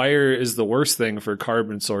the fire is the worst thing for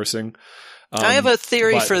carbon sourcing. I have a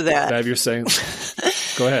theory for that. Bev, you're saying,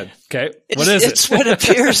 go ahead. Okay. What is it? It's what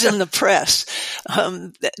appears in the press.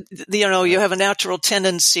 You have a natural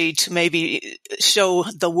tendency to maybe show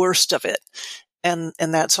the worst of it. and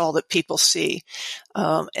that's all that people see.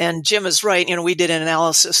 And Jim is right. We did an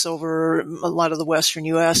analysis over a lot of the western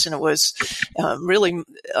U.S., and it was really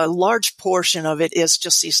a large portion of it is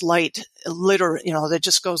just these light litter, that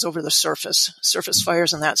just goes over the surface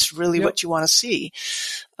fires, and that's really what you want to see.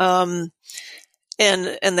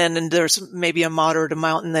 And then there's maybe a moderate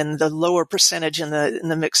amount, and then the lower percentage in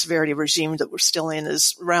the mixed severity regime that we're still in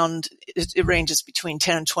is it ranges between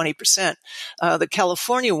 10 and 20%. The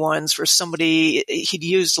California ones, where he'd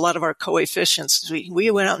used a lot of our coefficients.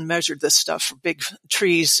 We went out and measured this stuff for big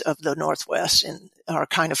trees of the Northwest in our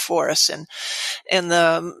kind of forests, and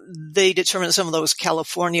they determined some of those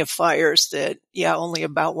California fires that only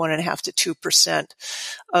about 1.5 to 2%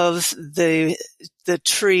 of the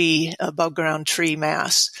tree, above ground tree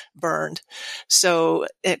mass burned. So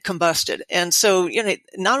it combusted. And so,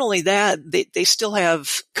 not only that, they still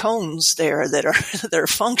have cones there that are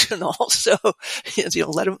functional. So,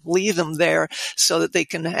 leave them there so that they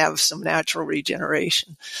can have some natural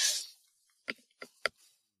regeneration.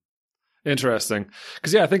 Interesting.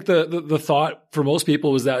 Because, I think the thought for most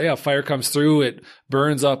people was that, fire comes through, it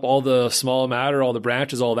burns up all the small matter, all the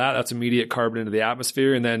branches, all that. That's immediate carbon into the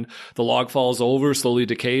atmosphere. And then the log falls over, slowly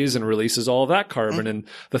decays, and releases all of that carbon. Mm-hmm. And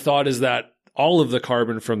the thought is that all of the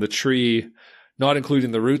carbon from the tree, not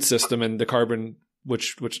including the root system and the carbon,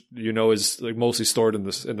 which is like mostly stored in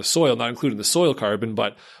the soil, not including the soil carbon,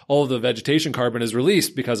 but all of the vegetation carbon is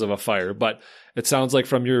released because of a fire. But it sounds like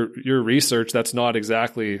from your research, that's not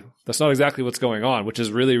exactly what's going on, which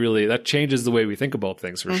is really, really, that changes the way we think about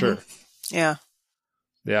things for sure. Yeah.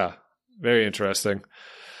 Yeah. Very interesting.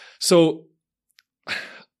 So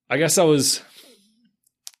I guess I was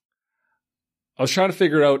trying to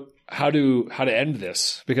figure out how to end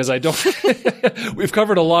this, because we've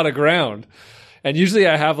covered a lot of ground. And usually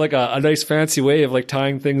I have like a nice fancy way of like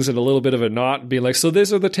tying things in a little bit of a knot and being like, so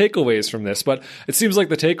these are the takeaways from this. But it seems like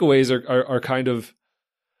the takeaways are kind of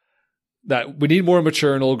that we need more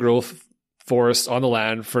mature and old growth forests on the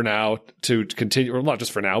land for now to continue, or not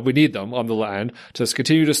just for now, we need them on the land to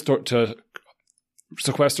continue to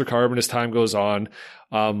sequester carbon as time goes on,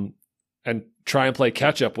 and try and play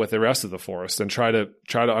catch up with the rest of the forest, and try to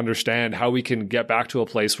understand how we can get back to a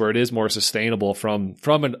place where it is more sustainable from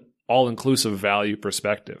an all-inclusive value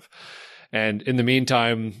perspective. And in the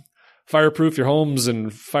meantime, fireproof your homes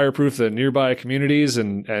and fireproof the nearby communities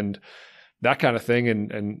and that kind of thing.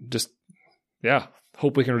 And just,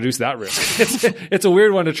 hope we can reduce that risk. It's a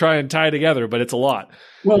weird one to try and tie together, but it's a lot.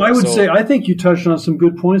 Well, I would say, I think you touched on some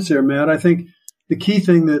good points there, Matt. I think the key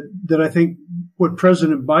thing that I think what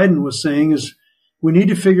President Biden was saying is we need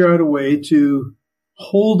to figure out a way to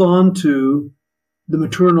hold on to the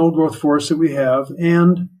mature and old growth forests that we have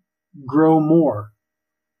and grow more.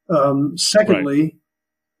 Secondly,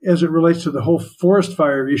 as it relates to the whole forest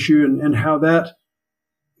fire issue and how that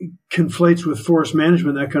conflates with forest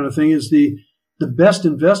management, that kind of thing, is the best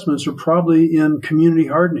investments are probably in community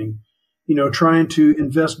hardening, trying to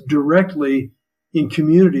invest directly in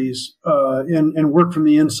communities and work from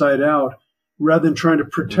the inside out, rather than trying to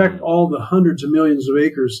protect all the hundreds of millions of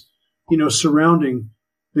acres, surrounding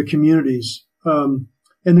the communities. And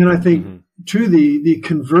then I think, to the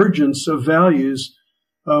convergence of values,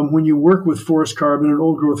 when you work with forest carbon and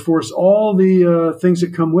old growth forests, all the things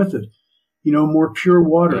that come with it, more pure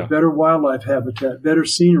water, better wildlife habitat, better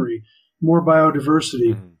scenery, more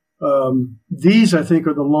biodiversity. These, I think,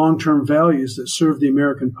 are the long-term values that serve the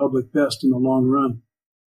American public best in the long run.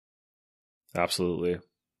 Absolutely.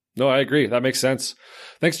 No, I agree. That makes sense.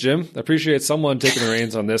 Thanks, Jim. I appreciate someone taking the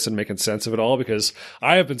reins on this and making sense of it all, because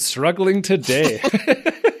I have been struggling today.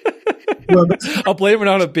 Well, I'll blame it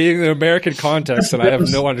on it being the American context, and I have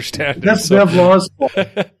no understanding. That's Bev Law's fault.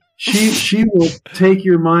 She will take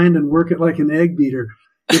your mind and work it like an egg beater.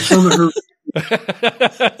 If some of her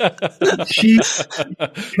she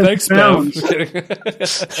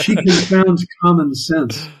confounds common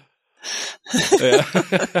sense. Yeah.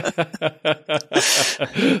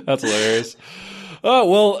 That's hilarious. Oh,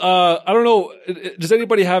 well, I don't know. Does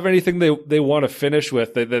anybody have anything they want to finish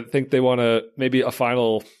with? They think they want to, maybe a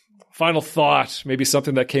final thought, maybe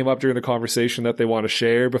something that came up during the conversation that they want to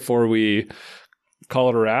share before we call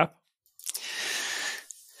it a wrap?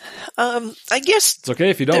 I guess it's okay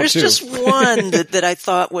if you don't. There's just one that I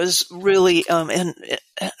thought was really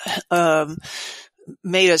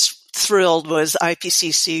made us thrilled, was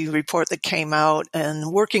IPCC report that came out,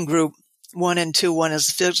 and working group 1 and 2. 1 is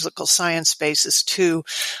physical science spaces. 2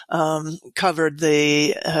 covered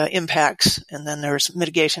the impacts, and then there's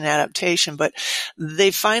mitigation and adaptation. But they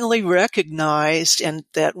finally recognized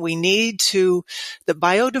that we need the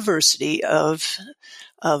biodiversity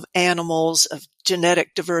of animals, of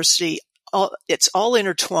genetic diversity, it's all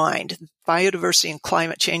intertwined. Biodiversity and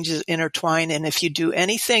climate change is intertwined. And if you do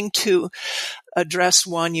anything to address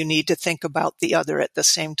one, you need to think about the other at the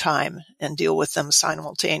same time and deal with them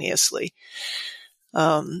simultaneously.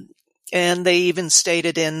 And they even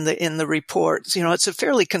stated in the reports, it's a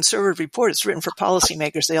fairly conservative report. It's written for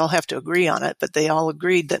policymakers. They all have to agree on it, but they all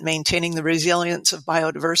agreed that maintaining the resilience of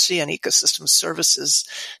biodiversity and ecosystem services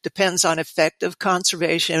depends on effective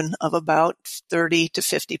conservation of about 30 to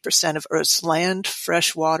 50% of Earth's land,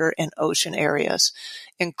 freshwater, and ocean areas,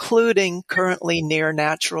 including currently near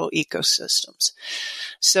natural ecosystems.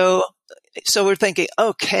 So we're thinking,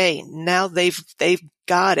 okay, now they've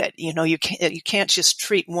got it. You can't just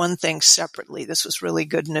treat one thing separately. This was really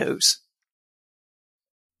good news.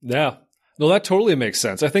 Yeah. No, that totally makes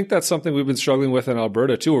sense. I think that's something we've been struggling with in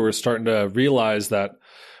Alberta too, where we're starting to realize that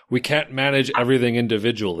we can't manage everything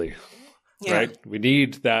individually, right? We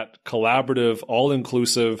need that collaborative,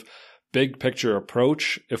 all-inclusive, big picture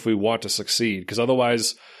approach if we want to succeed, because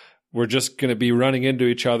otherwise we're just going to be running into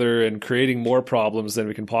each other and creating more problems than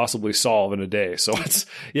we can possibly solve in a day. So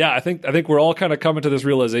I think we're all kind of coming to this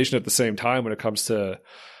realization at the same time when it comes to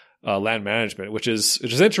land management, which is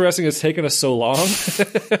interesting. It's taken us so long,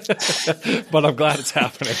 but I'm glad it's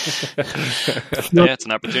happening. Yeah, it's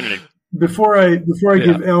an opportunity. Before I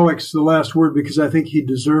give Alex the last word, because I think he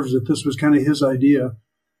deserves it. This was kind of his idea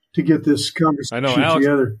to get this conversation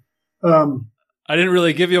together. I didn't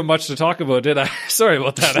really give you much to talk about, did I? Sorry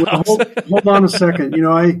about that. Well, hold on a second.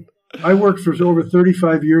 I worked for over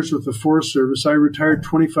 35 years with the Forest Service. I retired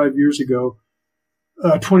 20 years ago,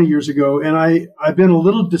 and I've been a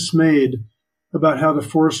little dismayed about how the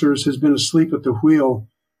Forest Service has been asleep at the wheel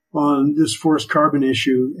on this forest carbon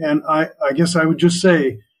issue. And I guess I would just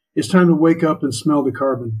say it's time to wake up and smell the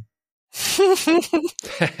carbon.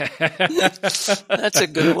 That's a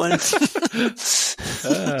good one.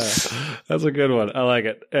 That's a good one. I like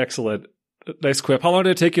it. Excellent. Nice quip. How long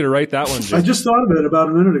did it take you to write that one, Jim? I just thought of it about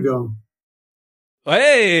a minute ago.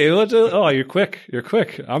 Hey, you're quick. You're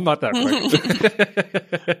quick. I'm not that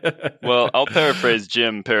quick. Well, I'll paraphrase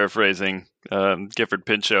Jim paraphrasing Gifford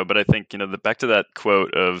Pinchot, but I think, back to that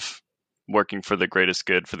quote of working for the greatest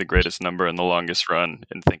good for the greatest number in the longest run,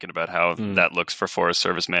 and thinking about how that looks for Forest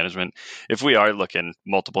Service management. If we are looking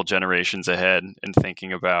multiple generations ahead and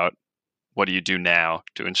thinking about what do you do now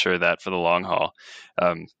to ensure that for the long haul,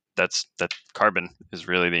 that carbon is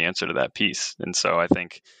really the answer to that piece. And so I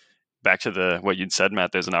think back to what you'd said,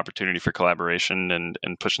 Matt, there's an opportunity for collaboration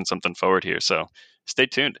and pushing something forward here. So stay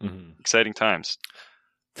tuned. Exciting times.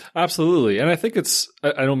 Absolutely. And I think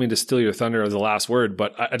I don't mean to steal your thunder as the last word,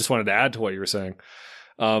 but I just wanted to add to what you were saying.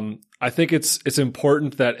 I think it's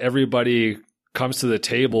important that everybody comes to the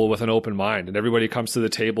table with an open mind, and everybody comes to the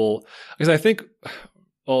table, because I think,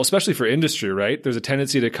 especially for industry, right? There's a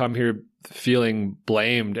tendency to come here feeling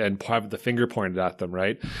blamed and have the finger pointed at them,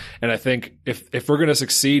 right? And I think if we're going to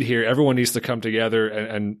succeed here, everyone needs to come together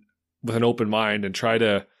and with an open mind and try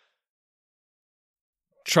to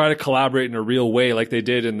collaborate in a real way, like they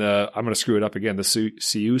did in I'm going to screw it up again, the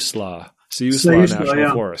Siuslaw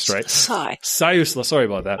National Forest, right? Siuslaw, sorry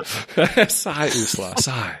about that.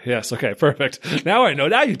 Siuslaw. Yes, okay, perfect. Now I know.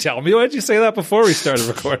 Now you tell me. Why did you say that before we started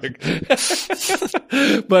recording?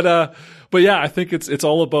 But yeah, I think it's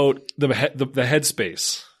all about the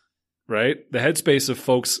headspace, right? The headspace of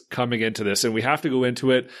folks coming into this, and we have to go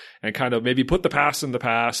into it and kind of maybe put the past in the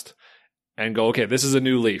past and go, okay, this is a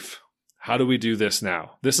new leaf. How do we do this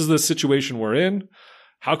now? This is the situation we're in.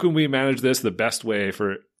 How can we manage this the best way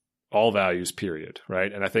for all values, period,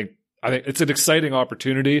 right? And I think it's an exciting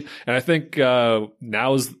opportunity. And I think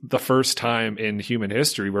now is the first time in human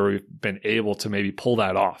history where we've been able to maybe pull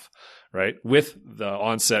that off, right? With the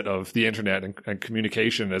onset of the internet and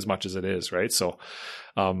communication as much as it is, right? So,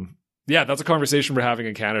 that's a conversation we're having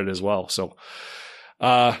in Canada as well. So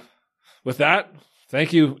with that,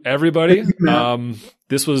 thank you, everybody.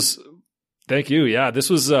 Thank you. Yeah, this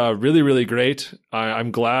was really, really great.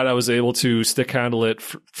 I'm glad I was able to stick handle it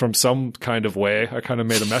from some kind of way. I kind of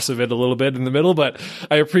made a mess of it a little bit in the middle, but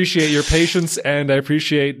I appreciate your patience, and I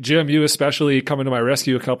appreciate, Jim, you especially coming to my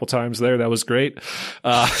rescue a couple times there. That was great.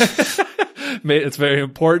 It's very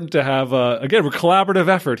important to have, again, we're collaborative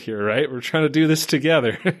effort here, right? We're trying to do this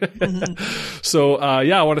together. So,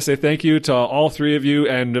 I want to say thank you to all three of you,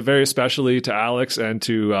 and very especially to Alex and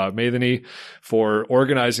to Maithani for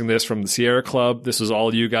organizing this from the Sierra Club. This was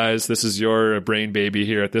all you guys. This is your brain baby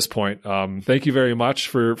here at this point. Thank you very much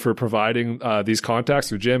for providing these contacts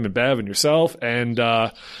through Jim and Bev and yourself. And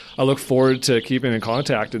I look forward to keeping in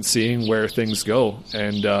contact and seeing where things go.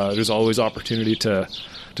 And there's always opportunity to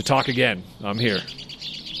talk again. I'm here.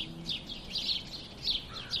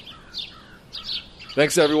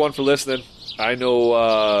 Thanks everyone for listening. I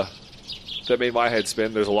know that made my head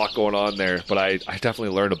spin. There's a lot going on there, but I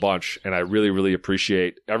definitely learned a bunch, and I really, really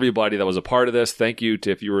appreciate everybody that was a part of this. Thank you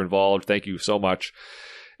to if you were involved. Thank you so much.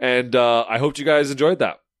 And I hope you guys enjoyed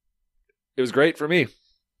that. It was great for me.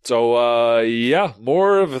 So, yeah,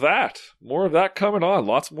 more of that coming on.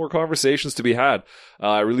 Lots more conversations to be had.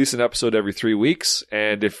 I release an episode every 3 weeks,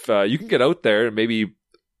 and if you can get out there and maybe,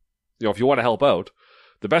 if you want to help out,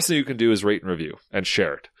 the best thing you can do is rate and review and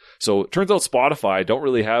share it. So it turns out Spotify don't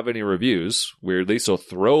really have any reviews, weirdly, so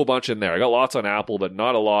throw a bunch in there. I got lots on Apple, but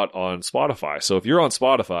not a lot on Spotify. So if you're on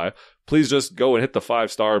Spotify, please just go and hit the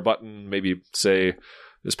 5-star button, maybe say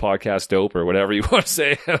this podcast dope or whatever you want to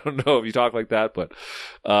say. I don't know if you talk like that, but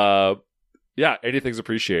yeah, anything's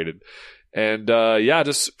appreciated. And yeah,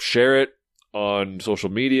 just share it on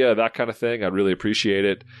social media, that kind of thing. I'd really appreciate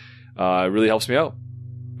it. It really helps me out.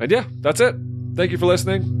 And yeah, that's it. Thank you for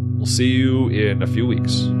listening. We'll see you in a few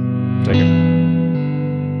weeks. Take care.